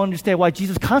it, you don't understand why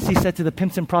Jesus constantly said to the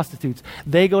pimps and prostitutes,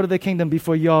 they go to the kingdom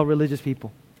before y'all religious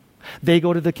people. They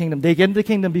go to the kingdom. They get into the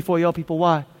kingdom before y'all people.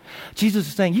 Why? Jesus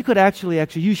is saying, you could actually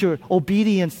use your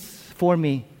obedience for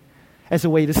me as a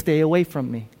way to stay away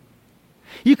from me.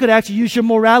 You could actually use your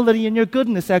morality and your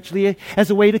goodness actually as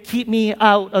a way to keep me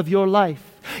out of your life.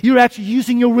 You're actually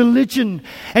using your religion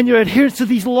and your adherence to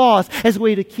these laws as a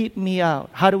way to keep me out.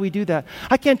 How do we do that?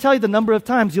 I can't tell you the number of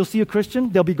times you'll see a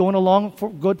Christian, they'll be going along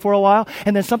for good for a while,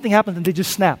 and then something happens and they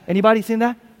just snap. Anybody seen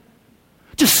that?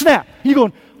 Just snap. You're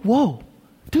going, whoa,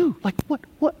 dude, like what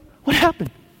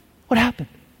happened? What happened?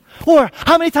 Or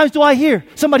how many times do I hear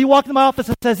somebody walk into my office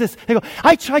and says this? They go,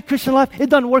 I tried Christian life. It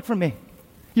doesn't work for me.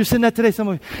 You're saying that today, some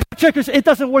of you. It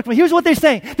doesn't work for me. Here's what they're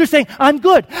saying. They're saying, I'm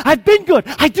good. I've been good.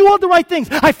 I do all the right things.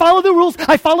 I follow the rules.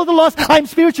 I follow the laws. I'm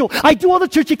spiritual. I do all the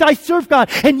church things. I serve God.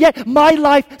 And yet my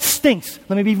life stinks.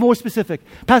 Let me be more specific.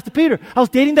 Pastor Peter, I was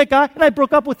dating that guy and I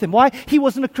broke up with him. Why? He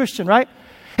wasn't a Christian, right?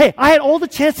 Hey, I had all the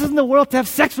chances in the world to have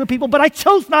sex with people, but I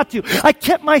chose not to. I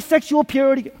kept my sexual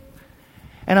purity.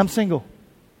 And I'm single.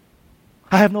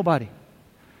 I have nobody.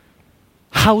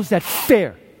 How is that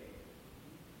fair?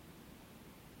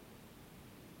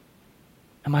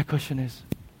 And my question is,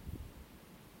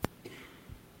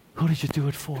 who did you do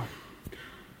it for?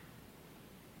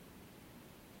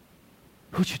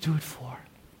 Who'd you do it for?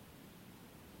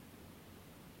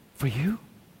 For you?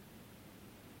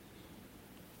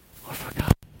 Or for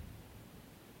God?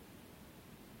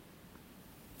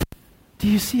 Do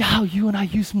you see how you and I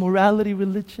use morality,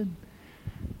 religion,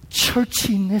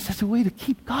 churchiness as a way to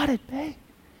keep God at bay?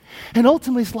 And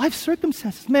ultimately, it's life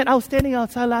circumstances. Man, I was standing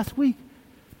outside last week,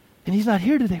 and he's not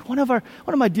here today. One of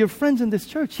my dear friends in this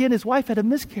church, he and his wife had a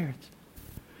miscarriage.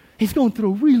 He's going through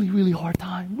a really, really hard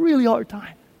time.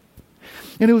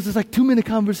 And it was this like 2-minute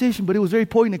conversation, but it was very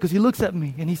poignant because he looks at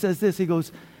me and he says this. He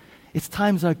goes, it's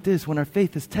times like this when our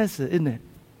faith is tested, isn't it?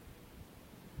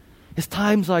 It's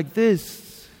times like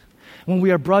this when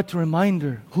we are brought to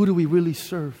reminder, who do we really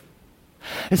serve?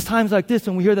 It's times like this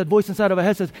when we hear that voice inside of our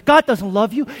head says, God doesn't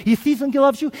love you. If He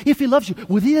loves you,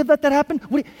 would He let that happen?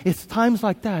 It's times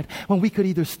like that when we could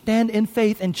either stand in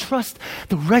faith and trust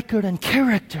the record and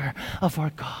character of our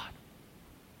God.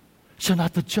 Shall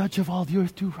not the judge of all the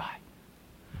earth do right?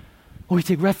 Or we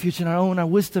take refuge in our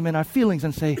wisdom and our feelings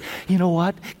and say, you know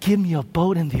what? Give me a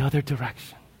boat in the other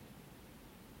direction.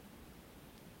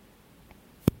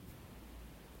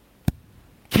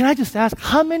 Can I just ask,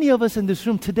 how many of us in this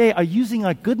room today are using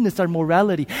our goodness, our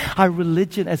morality, our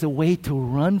religion as a way to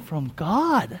run from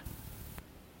God?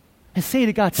 And say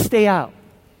to God, stay out.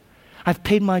 I've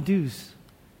paid my dues.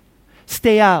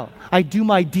 Stay out. I do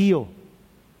my deal.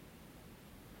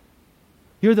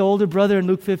 You're the older brother in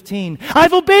Luke 15.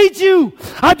 I've obeyed you.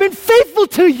 I've been faithful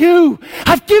to you.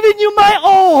 I've given you my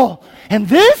all. And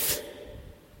this?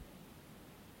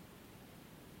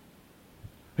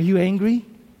 Are you angry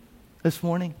this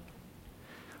morning?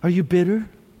 Are you bitter?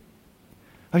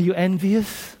 Are you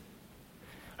envious?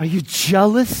 Are you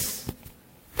jealous?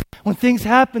 When things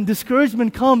happen,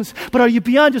 discouragement comes. But are you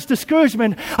beyond just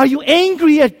discouragement? Are you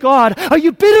angry at God? Are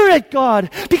you bitter at God?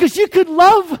 Because you could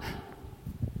love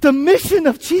the mission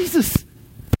of Jesus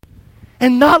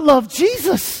and not love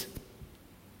Jesus.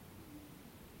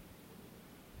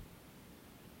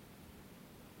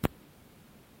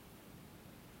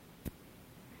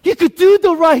 You could do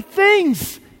the right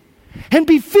things and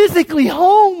be physically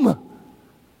home,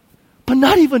 but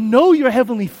not even know your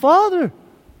Heavenly Father.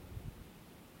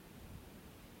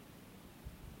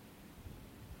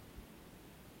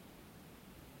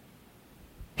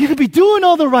 You could be doing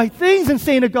all the right things and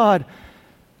saying to God,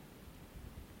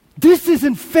 this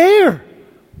isn't fair.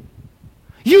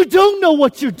 You don't know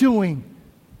what you're doing.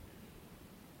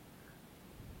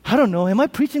 I don't know. Am I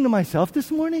preaching to myself this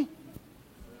morning?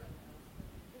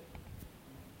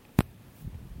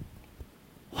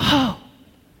 Wow.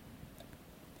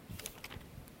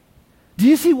 Do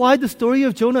you see why the story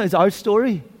of Jonah is our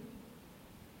story?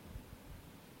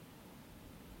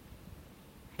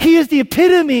 He is the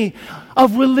epitome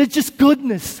of religious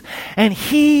goodness, and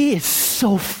he is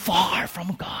so far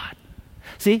from God.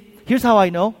 See, here's how I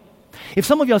know. If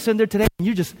some of y'all sitting there today and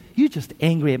you're just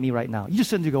angry at me right now. You're just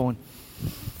sitting there going,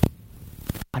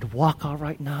 I'd walk out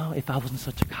right now if I wasn't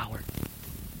such a coward.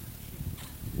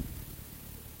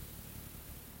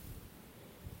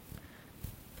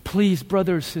 Please,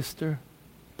 brother or sister,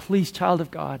 please, child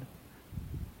of God,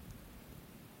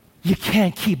 you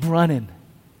can't keep running.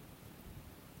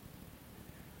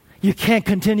 You can't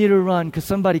continue to run because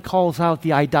somebody calls out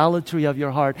the idolatry of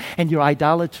your heart, and your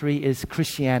idolatry is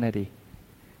Christianity,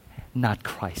 not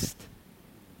Christ.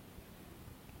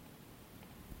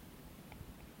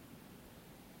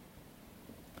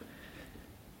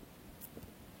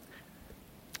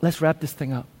 Let's wrap this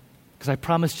thing up because I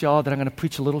promised y'all that I'm going to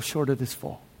preach a little shorter this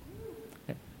fall.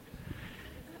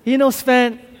 You know,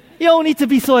 Sven, you don't need to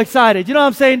be so excited. You know what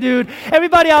I'm saying, dude?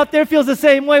 Everybody out there feels the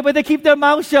same way, but they keep their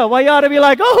mouth shut. Why you ought to be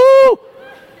like, oh,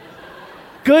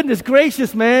 goodness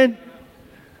gracious, man.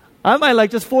 I might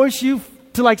just force you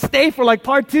to stay for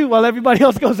part 2 while everybody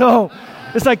else goes home.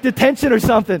 It's like detention or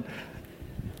something.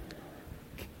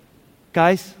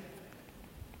 Guys,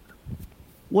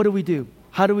 what do we do?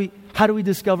 How do we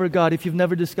discover God if you've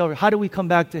never discovered? How do we come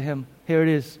back to Him? Here it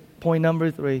is. Point number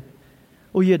 3.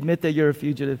 Will you admit that you're a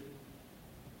fugitive?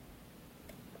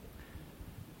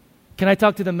 Can I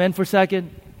talk to the men for a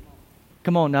second?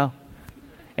 Come on now.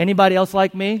 Anybody else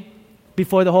like me?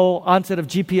 Before the whole onset of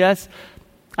GPS,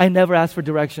 I never asked for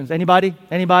directions. Anybody?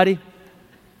 Anybody?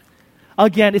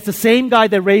 Again, it's the same guy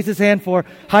that raised his hand for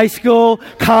high school,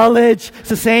 college. It's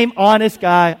the same honest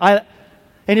guy.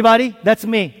 Anybody? That's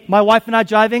me. My wife and I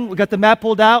driving. We got the map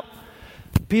pulled out.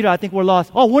 Peter, I think we're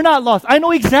lost. Oh, we're not lost. I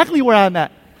know exactly where I'm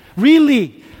at.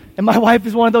 Really? And my wife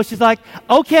is one of those. She's like,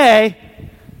 okay.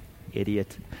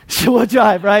 Idiot. She will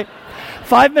drive, right?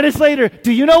 5 minutes later,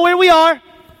 do you know where we are?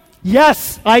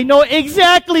 Yes, I know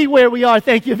exactly where we are.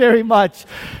 Thank you very much.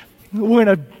 We're in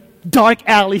a dark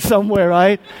alley somewhere,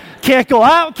 right? Can't go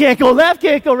out, can't go left,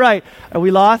 can't go right. Are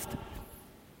we lost?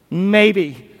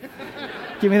 Maybe.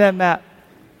 Give me that map.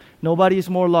 Nobody is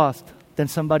more lost than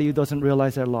somebody who doesn't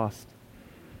realize they're lost.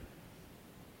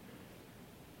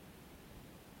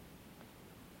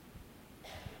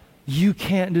 You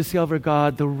can't discover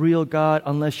God, the real God,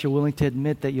 unless you're willing to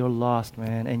admit that you're lost,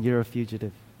 man, and you're a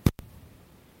fugitive.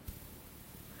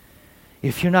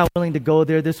 If you're not willing to go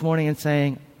there this morning and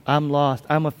saying, I'm lost,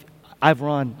 I've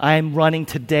run, I'm running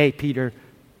today, Peter.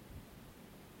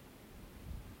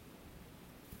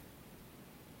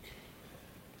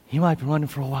 You might be running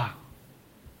for a while.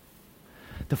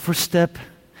 The first step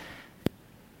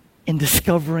in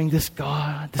discovering this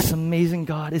God, this amazing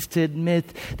God, is to admit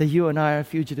that you and I are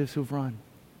fugitives who've run.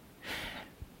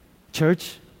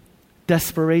 Church,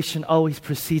 desperation always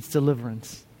precedes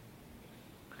deliverance.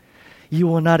 You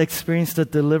will not experience the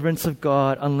deliverance of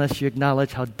God unless you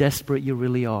acknowledge how desperate you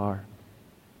really are.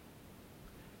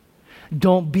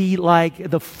 Don't be like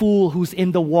the fool who's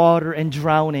in the water and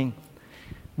drowning,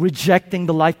 rejecting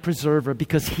the life preserver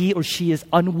because he or she is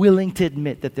unwilling to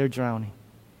admit that they're drowning.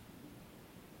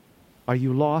 Are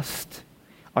you lost?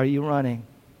 Are you running?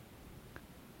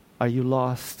 Are you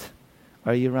lost?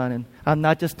 Are you running? I'm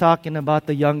not just talking about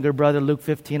the younger brother, Luke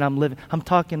 15, I'm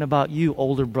talking about you,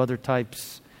 older brother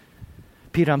types.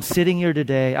 Peter, I'm sitting here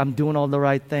today, I'm doing all the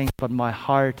right things, but my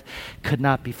heart could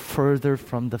not be further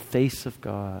from the face of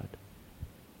God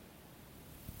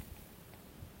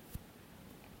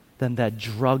than that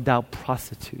drugged out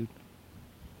prostitute.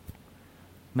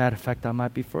 Matter of fact, I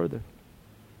might be further.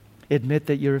 Admit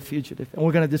that you're a fugitive. And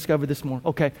we're going to discover this more.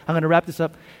 Okay, I'm going to wrap this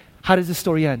up. How does this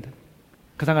story end?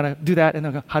 Because I'm going to do that and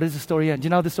then how does the story end? Do you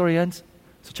know how the story ends?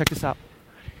 So check this out.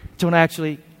 Jonah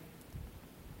actually,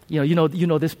 you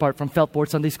know this part from Feltboard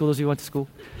Sunday School, those of you who went to school.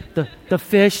 The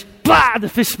fish, blah, the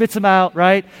fish spits him out,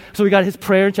 right? So we got his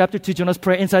prayer in chapter 2, Jonah's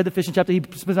prayer inside the fish in chapter, he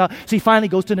spits out. So he finally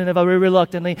goes to Nineveh very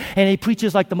reluctantly, and he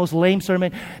preaches like the most lame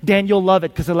sermon. Dan, you'll love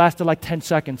it because it lasted like 10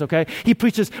 seconds, okay? He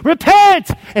preaches,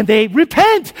 repent! And they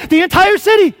repent! The entire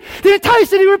city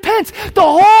repents! The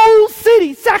whole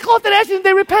city, sackcloth and ashes, and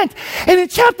they repent. And in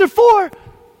chapter 4,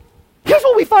 here's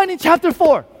what we find in chapter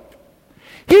 4.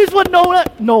 Here's what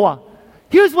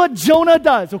Here's what Jonah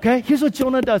does, okay? Here's what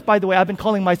Jonah does. By the way, I've been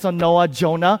calling my son Noah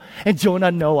Jonah and Jonah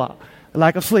Noah.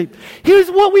 Lack of sleep. Here's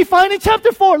what we find in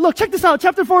chapter 4. Look, check this out.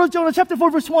 Chapter 4 of Jonah, chapter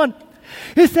 4, verse 1.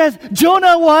 It says,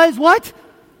 Jonah was what?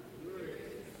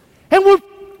 And we're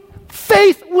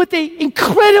faced with an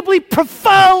incredibly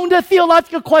profound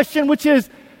theological question, which is,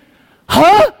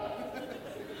 huh?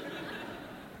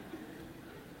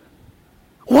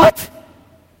 What?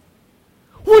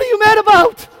 What are you mad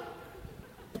about?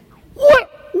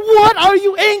 What are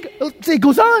you angry? It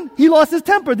goes on. He lost his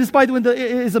temper. This, by the way,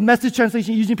 is a Message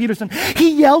translation using Peterson.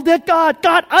 He yelled at God.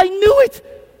 God, I knew it.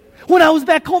 When I was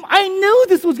back home, I knew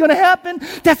this was going to happen.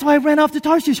 That's why I ran off to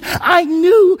Tarshish. I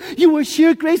knew you were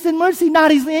sheer grace and mercy,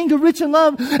 not easily anger, rich in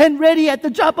love, and ready at the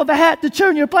drop of a hat to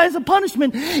turn your plans of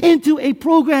punishment into a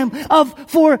program of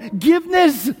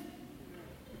forgiveness.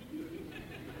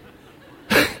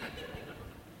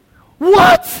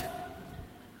 What?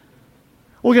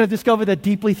 We're going to discover that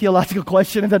deeply theological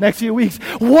question in the next few weeks.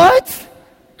 What?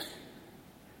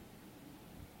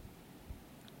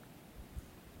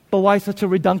 But why such a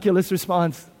ridiculous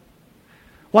response?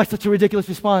 Why such a ridiculous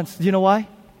response? Do you know why?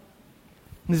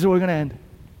 This is where we're going to end.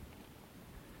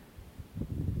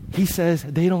 He says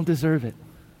they don't deserve it.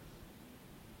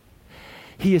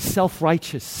 He is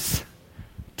self-righteous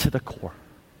to the core.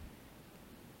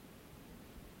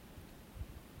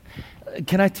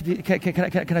 Can I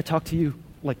talk to you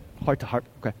like heart to heart?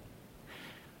 Okay.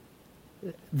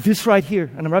 This right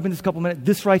here, and I'm wrapping this couple minutes,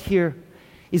 this right here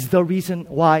is the reason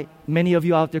why many of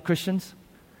you out there, Christians,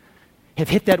 have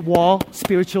hit that wall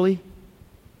spiritually,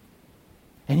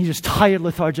 and you're just tired,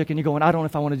 lethargic, and you're going, I don't know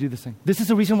if I want to do this thing. This is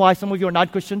the reason why some of you are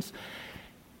not Christians,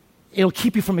 it'll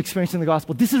keep you from experiencing the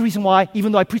gospel. This is the reason why,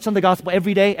 even though I preach on the gospel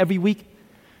every day, every week,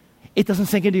 it doesn't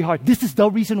sink into your heart. This is the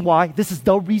reason why. This is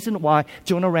the reason why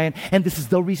Jonah ran. And this is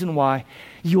the reason why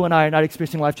you and I are not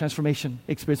experiencing life transformation,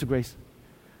 experience of grace.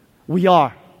 We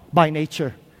are, by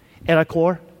nature, at our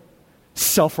core,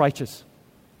 self-righteous.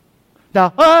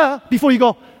 Now, before you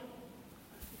go,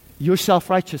 you're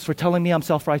self-righteous for telling me I'm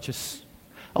self-righteous.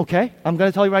 Okay, I'm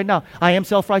going to tell you right now, I am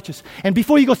self-righteous. And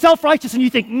before you go self-righteous and you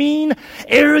think mean,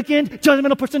 arrogant,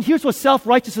 judgmental person, here's what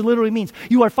self-righteous literally means.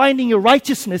 You are finding your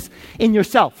righteousness in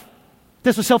yourself.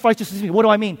 That's what self-righteousness means. What do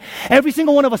I mean? Every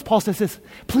single one of us, Paul says this.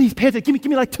 Please pay attention. Give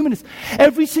me like 2 minutes.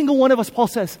 Every single one of us, Paul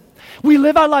says, we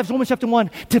live our lives, Romans chapter 1,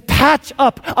 to patch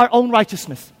up our own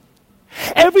righteousness.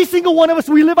 Every single one of us,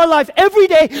 we live our lives every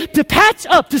day to patch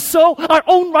up, to sow our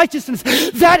own righteousness.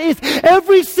 That is,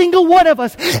 every single one of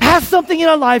us has something in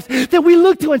our lives that we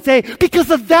look to and say, because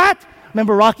of that,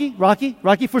 remember Rocky,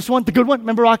 first one, the good one,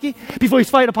 remember Rocky? Before he's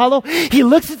fighting Apollo, he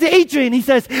looks at Adrian, he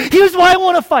says, here's why I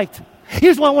want to fight.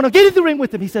 Here's why I want to get in the ring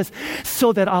with him. He says,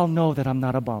 so that I'll know that I'm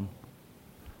not a bum.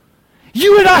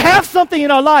 You and I have something in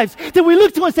our lives that we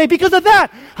look to and say, because of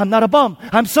that, I'm not a bum.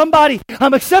 I'm somebody.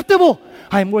 I'm acceptable.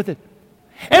 I'm worth it.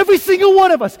 Every single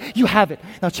one of us, you have it.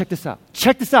 Now check this out.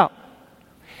 Check this out.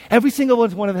 Every single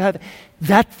one of us have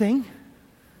that thing.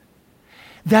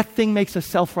 That thing makes us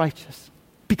self-righteous.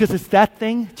 Because it's that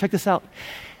thing, check this out,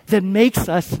 that makes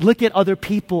us look at other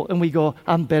people and we go,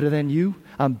 I'm better than you.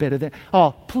 I'm better than...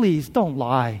 Oh, please, don't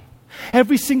lie.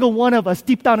 Every single one of us,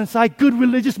 deep down inside, good,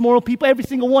 religious, moral people, every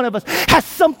single one of us has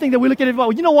something that we look at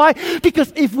everybody. You know why?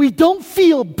 Because if we don't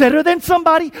feel better than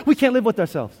somebody, we can't live with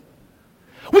ourselves.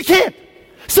 We can't.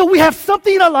 So we have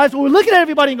something in our lives where we're looking at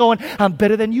everybody and going, I'm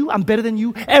better than you, I'm better than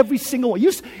you, every single one.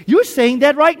 You're saying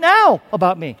that right now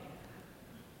about me.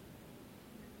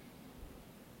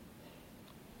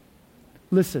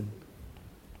 Listen.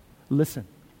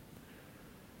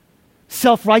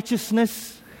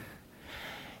 Self-righteousness,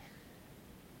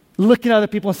 looking at other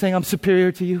people and saying, I'm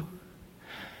superior to you.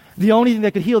 The only thing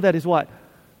that could heal that is what?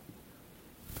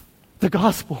 The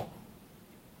gospel.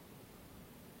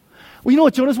 Well, you know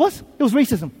what Jonah's was? It was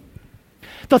racism.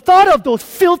 The thought of those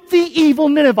filthy, evil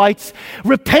Ninevites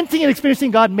repenting and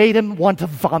experiencing God made him want to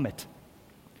vomit.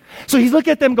 So he's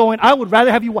looking at them going, I would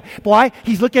rather have you... Why?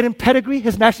 He's looking at his pedigree,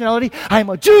 his nationality. I am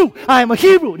a Jew. I am a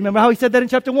Hebrew. Remember how he said that in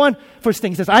chapter 1? First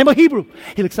thing, he says, I am a Hebrew.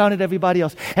 He looks down at everybody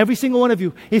else. Every single one of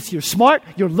you, it's your smart,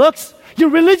 your looks, you're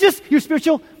religious, you're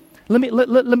spiritual. Let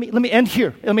me end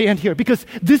here. Because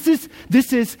this is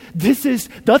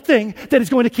the thing that is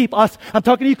going to keep us, I'm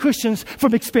talking to you Christians,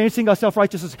 from experiencing our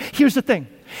self-righteousness. Here's the thing.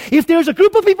 If there's a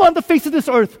group of people on the face of this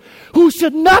earth who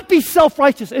should not be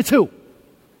self-righteous, it's who?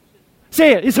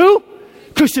 Say it. It's who?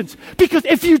 Christians. Because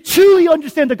if you truly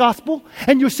understand the gospel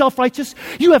and you're self-righteous,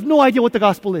 you have no idea what the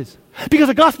gospel is. Because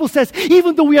the gospel says,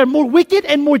 even though we are more wicked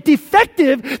and more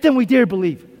defective than we dare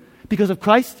believe, because of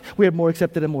Christ, we are more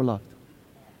accepted and more loved.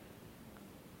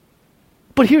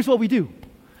 But here's what we do.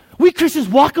 We Christians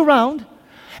walk around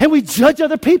and we judge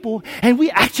other people and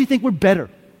we actually think we're better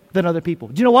than other people.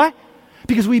 Do you know why?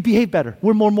 Because we behave better.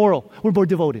 We're more moral. We're more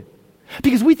devoted.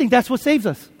 Because we think that's what saves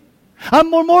us.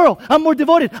 I'm more moral. I'm more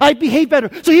devoted. I behave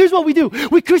better. So here's what we do.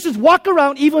 We Christians walk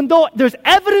around, even though there's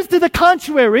evidence to the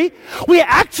contrary, we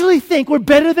actually think we're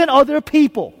better than other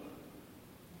people.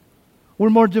 We're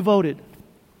more devoted.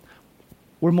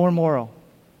 We're more moral.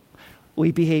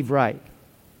 We behave right.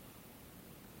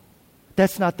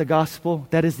 That's not the gospel.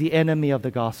 That is the enemy of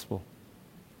the gospel.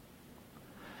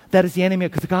 That is the enemy,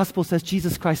 because the gospel says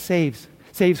Jesus Christ saves.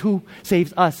 Saves who?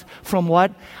 Saves us. From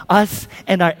what? Us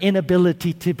and our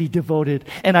inability to be devoted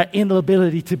and our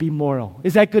inability to be moral.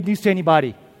 Is that good news to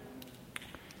anybody?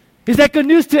 Is that good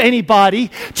news to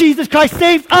anybody? Jesus Christ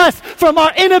saves us from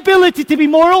our inability to be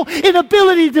moral,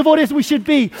 inability to devote as we should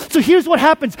be. So here's what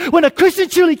happens. When a Christian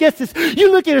truly gets this,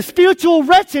 you look at a spiritual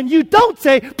wretch and you don't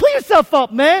say, pull yourself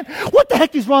up, man. What the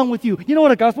heck is wrong with you? You know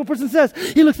what a gospel person says?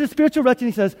 He looks at a spiritual wretch and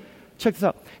he says, check this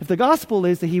out. If the gospel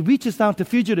is that he reaches down to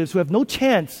fugitives who have no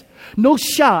chance, no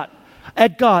shot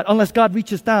at God unless God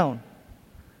reaches down,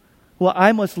 well,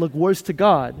 I must look worse to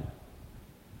God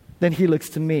than he looks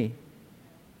to me.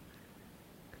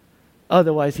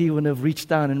 Otherwise, he wouldn't have reached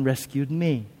down and rescued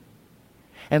me.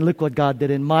 And look what God did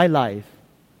in my life.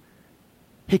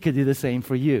 He could do the same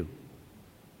for you.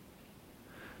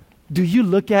 Do you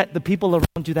look at the people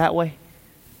around you that way?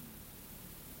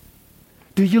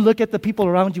 Do you look at the people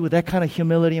around you with that kind of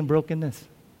humility and brokenness?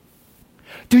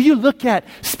 Do you look at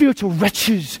spiritual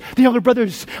wretches, the younger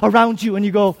brothers around you, and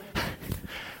you go,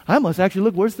 I must actually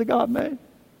look worse than God, man.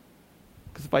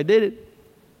 Because if I did it,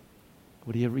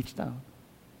 would he have reached down?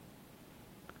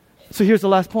 So here's the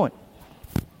last point.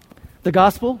 The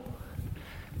gospel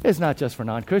is not just for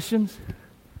non-Christians.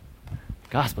 The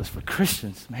gospel is for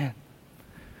Christians, man.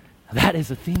 That is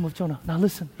the theme of Jonah. Now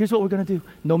listen, here's what we're going to do.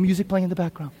 No music playing in the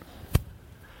background.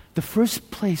 The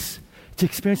first place to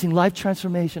experiencing life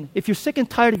transformation, if you're sick and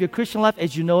tired of your Christian life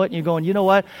as you know it, and you're going, you know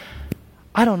what?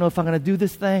 I don't know if I'm going to do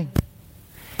this thing.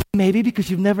 Maybe because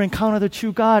you've never encountered the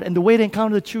true God. And the way to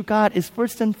encounter the true God is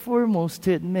first and foremost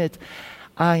to admit,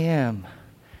 I am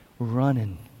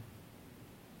running.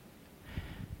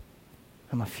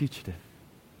 I'm a fugitive.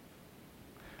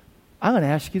 I'm going to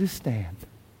ask you to stand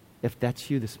if that's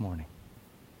you this morning.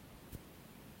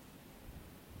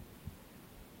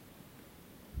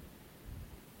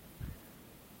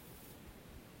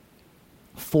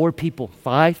 Four people,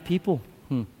 5 people.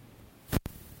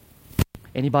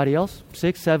 Anybody else?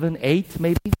 6, 7, 8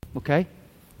 maybe? Okay.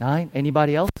 9.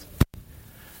 Anybody else?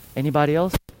 Anybody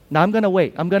else? Now I'm going to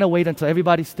wait. I'm going to wait until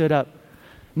everybody stood up.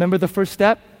 Remember the first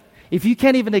step? If you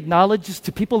can't even acknowledge this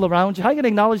to people around you, how are you going to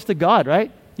acknowledge to God,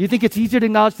 right? You think it's easier to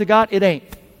acknowledge to God? It ain't.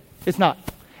 It's not.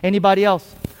 Anybody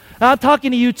else? Now I'm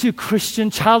talking to you too, Christian,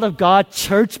 child of God,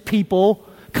 church people.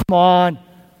 Come on.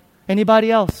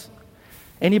 Anybody else?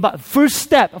 Anybody? First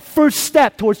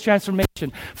step towards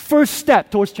transformation. First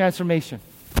step towards transformation.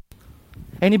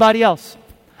 Anybody else?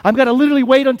 I'm going to literally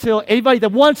wait until anybody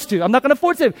that wants to. I'm not going to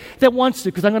force it, that wants to,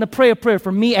 because I'm going to pray a prayer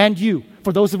for me and you,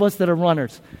 for those of us that are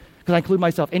runners, because I include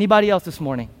myself. Anybody else this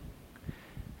morning?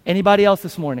 Anybody else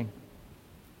this morning?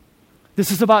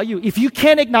 This is about you. If you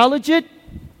can't acknowledge it,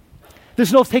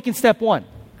 there's no taking step 1.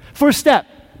 First step,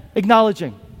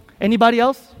 acknowledging. Anybody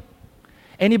else?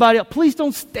 Anybody else? Please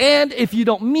don't stand if you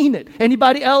don't mean it.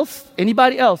 Anybody else?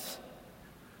 Anybody else?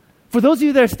 For those of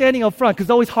you that are standing up front, because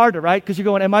it's always harder, right? Because you're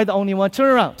going, am I the only one?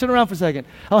 Turn around for a second.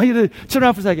 I want you to turn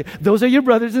around for a second. Those are your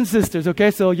brothers and sisters, okay?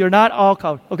 So you're not all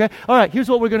covered, okay? All right, here's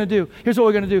what we're going to do.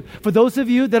 For those of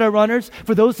you that are runners,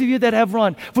 for those of you that have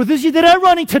run, for those of you that are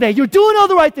running today, you're doing all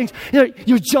the right things.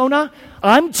 You're Jonah.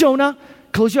 I'm Jonah.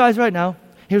 Close your eyes right now.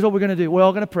 Here's what we're going to do. We're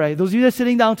all going to pray. Those of you that are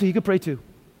sitting down too, you can pray too.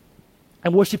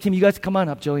 And worship team, you guys come on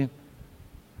up, Jillian.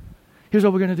 Here's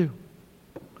what we're going to do.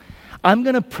 I'm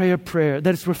going to pray a prayer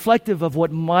that is reflective of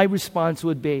what my response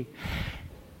would be.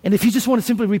 And if you just want to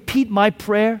simply repeat my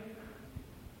prayer,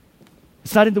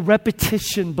 it's not in the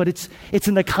repetition, but it's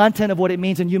in the content of what it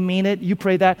means, and you mean it, you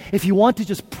pray that. If you want to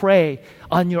just pray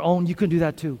on your own, you can do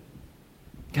that too.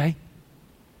 Okay?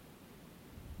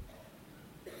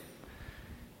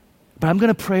 But I'm going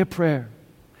to pray a prayer.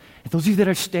 And those of you that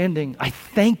are standing, I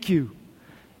thank you.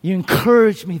 You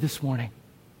encouraged me this morning.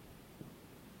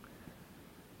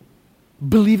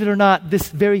 Believe it or not, this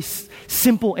very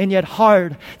simple and yet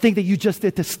hard thing that you just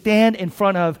did, to stand in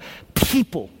front of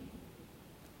people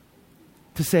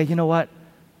to say, you know what?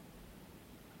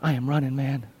 I am running,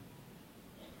 man.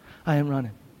 I am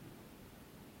running.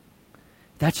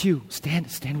 That's you.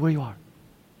 Stand where you are.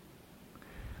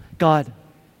 God,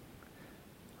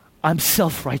 I'm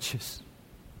self-righteous.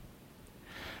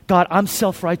 God, I'm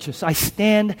self-righteous. I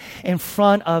stand in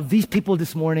front of these people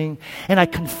this morning and I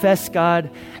confess, God,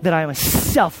 that I am a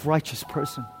self-righteous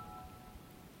person.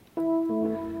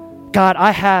 God,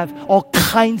 I have all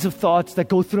kinds of thoughts that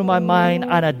go through my mind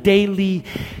on a daily,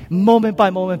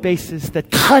 moment-by-moment basis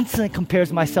that constantly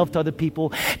compares myself to other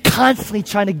people, constantly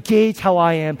trying to gauge how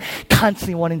I am,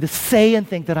 constantly wanting to say and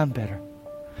think that I'm better.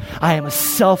 I am a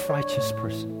self-righteous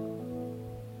person.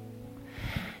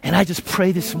 And I just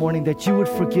pray this morning that you would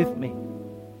forgive me.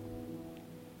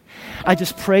 I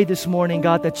just pray this morning,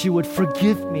 God, that you would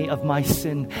forgive me of my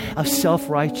sin of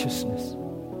self-righteousness.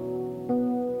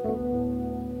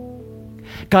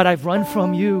 God, I've run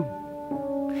from you.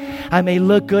 I may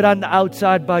look good on the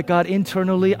outside, but God,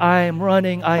 internally, I am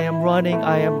running.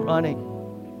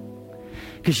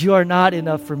 Because you are not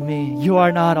enough for me. You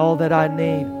are not all that I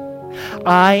need.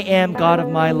 I am God of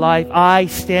my life. I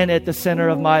stand at the center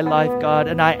of my life, God,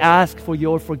 and I ask for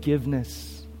your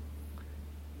forgiveness.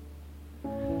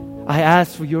 I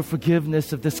ask for your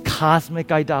forgiveness of this cosmic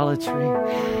idolatry.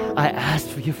 I ask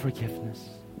for your forgiveness.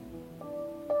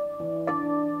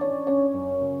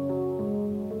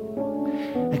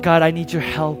 And God, I need your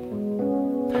help.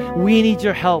 We need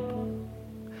your help.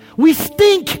 We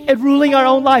stink at ruling our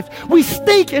own lives. We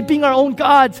stink at being our own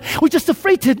gods. We're just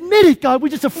afraid to admit it, God. We're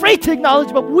just afraid to acknowledge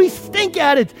it, but we stink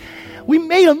at it. We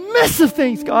made a mess of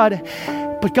things, God.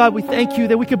 But God, we thank you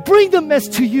that we can bring the mess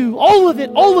to you. All of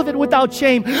it without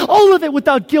shame. All of it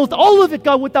without guilt. All of it,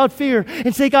 God, without fear.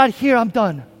 And say, God, here, I'm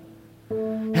done.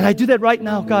 And I do that right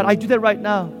now, God. I do that right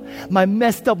now. My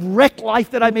messed up, wrecked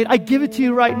life that I made, I give it to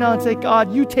you right now and say,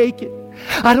 God, you take it.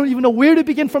 I don't even know where to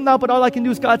begin from now, but all I can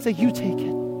do is, God, say, you take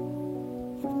it.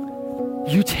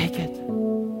 You take it.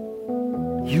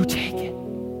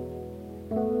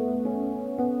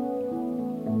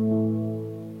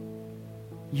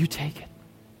 You take it.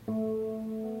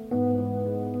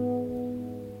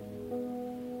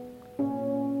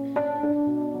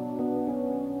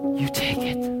 You take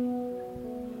it.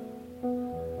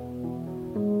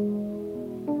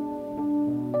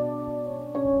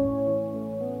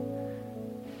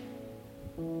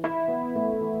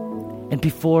 And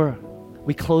before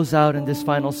we close out in this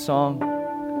final song,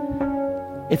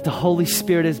 if the Holy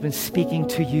Spirit has been speaking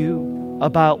to you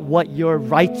about what your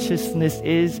righteousness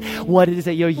is, what it is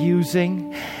that you're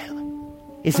using,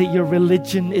 is it your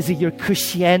religion? Is it your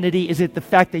Christianity? Is it the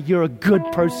fact that you're a good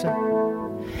person?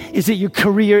 Is it your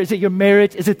career? Is it your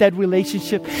marriage? Is it that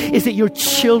relationship? Is it your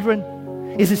children?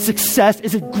 Is it success?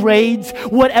 Is it grades?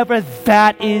 Whatever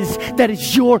that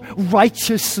is your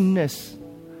righteousness.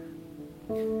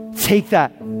 Take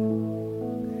that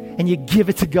and you give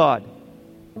it to God.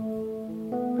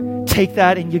 Take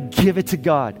that and you give it to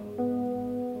God.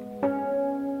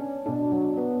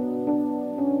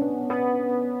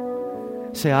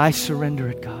 Say, I surrender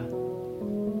it, God.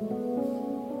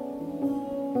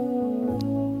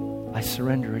 I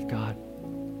surrender it, God.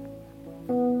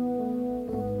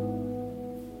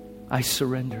 I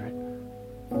surrender it.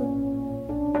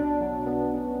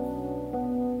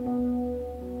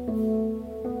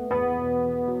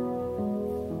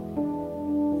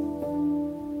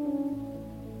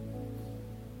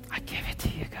 I give it to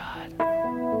you, God.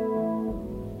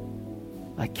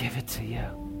 I give it to you.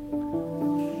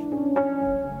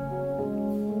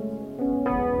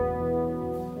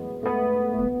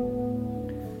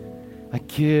 I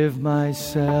give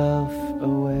myself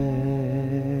away.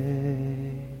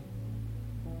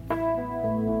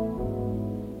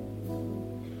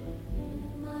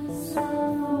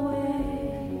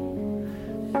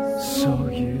 So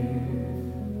you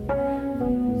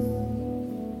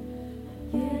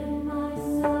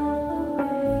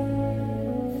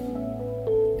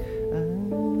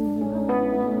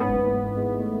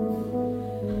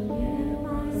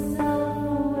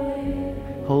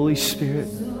Holy Spirit,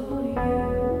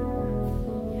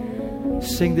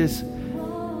 sing this.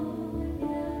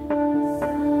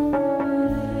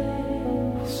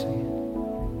 Sing it.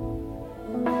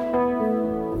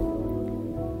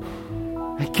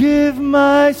 I give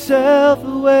myself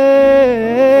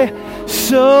away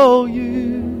so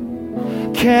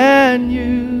you can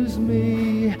use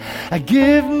me. I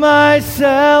give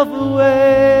myself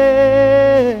away.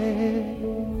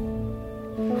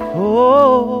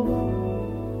 Oh,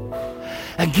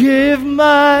 I give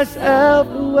myself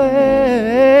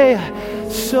away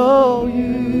so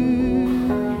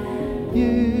you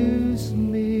use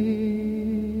me.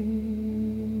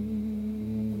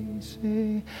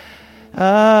 Say,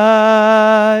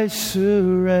 I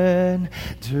surrender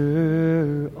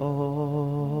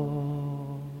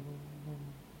all.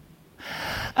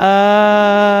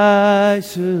 I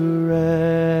surrender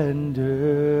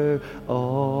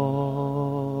all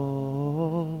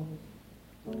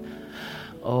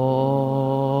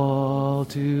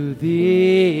to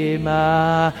thee,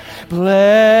 my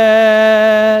blessed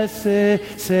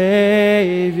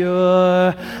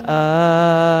Savior.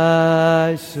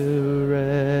 I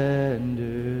surrender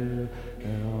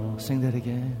all. Sing that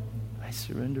again. I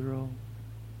surrender all.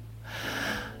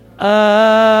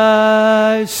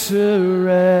 I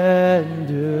surrender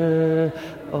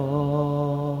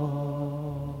all.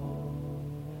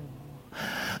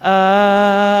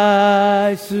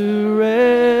 I surrender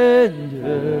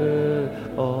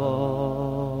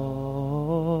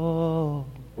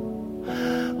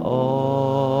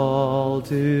all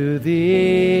to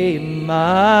thee,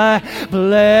 my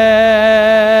blessed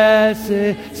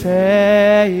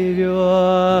Savior.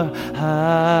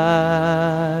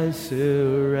 I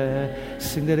surrender.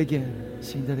 Sing that again.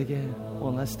 Sing that again.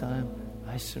 One last time.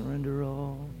 I surrender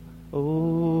all.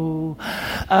 Oh,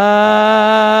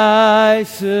 I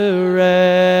surrender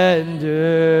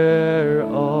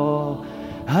all.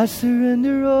 I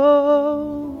surrender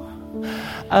all.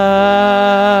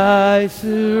 I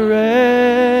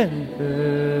surrender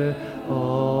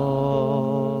all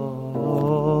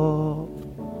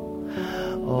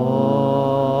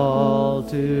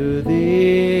to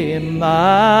thee,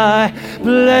 my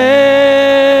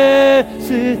blessed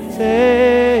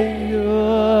Savior.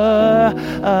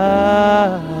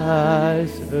 I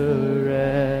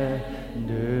surrender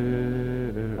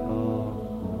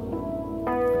all.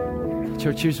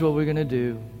 Church, here's what we're going to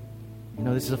do. You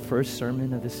know, this is the first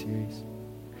sermon of this series.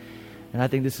 And I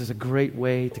think this is a great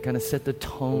way to kind of set the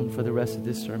tone for the rest of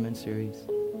this sermon series.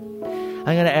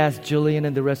 I'm going to ask Julian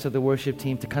and the rest of the worship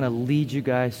team to kind of lead you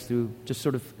guys through just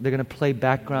sort of, they're going to play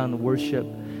background worship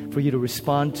for you to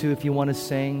respond to if you want to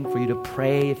sing, for you to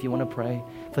pray if you want to pray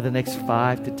for the next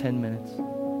 5 to 10 minutes.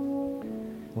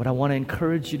 What I want to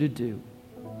encourage you to do,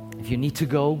 if you need to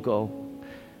go, go.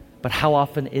 But how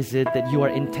often is it that you are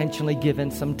intentionally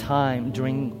given some time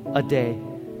during a day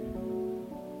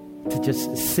to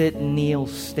just sit, kneel,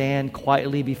 stand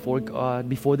quietly before God,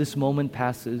 before this moment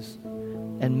passes,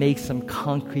 and make some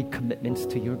concrete commitments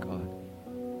to your God?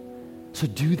 So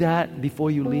do that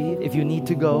before you leave. If you need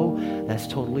to go, that's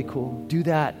totally cool. Do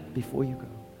that before you go.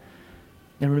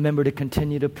 And remember to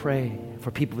continue to pray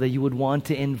for people that you would want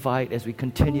to invite as we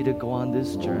continue to go on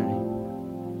this journey.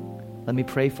 Let me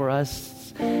pray for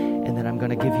us, and then I'm going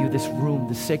to give you this room,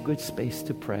 this sacred space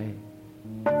to pray.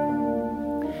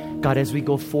 God, as we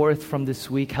go forth from this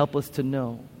week, help us to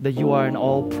know that you are an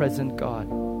all-present God,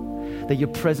 that your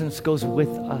presence goes with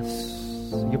us.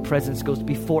 Your presence goes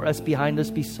before us, behind us,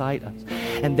 beside us.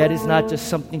 And that is not just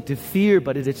something to fear,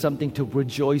 but it is something to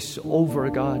rejoice over,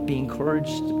 God. Be encouraged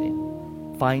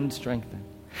in, find strength in.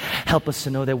 Help us to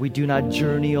know that we do not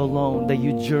journey alone, that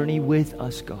you journey with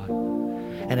us, God.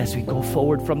 And as we go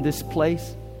forward from this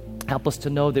place, help us to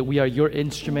know that we are your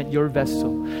instrument, your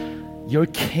vessel, your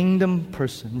kingdom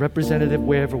person, representative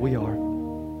wherever we are.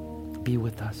 Be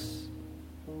with us.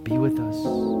 Be with us.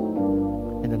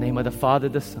 In the name of the Father,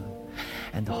 the Son,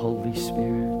 and the Holy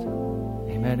Spirit.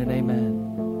 Amen and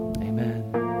amen. Amen.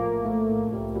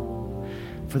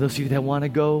 For those of you that want to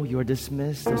go, you are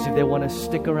dismissed. Those of you that want to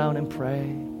stick around and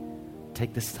pray,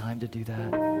 take this time to do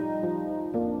that.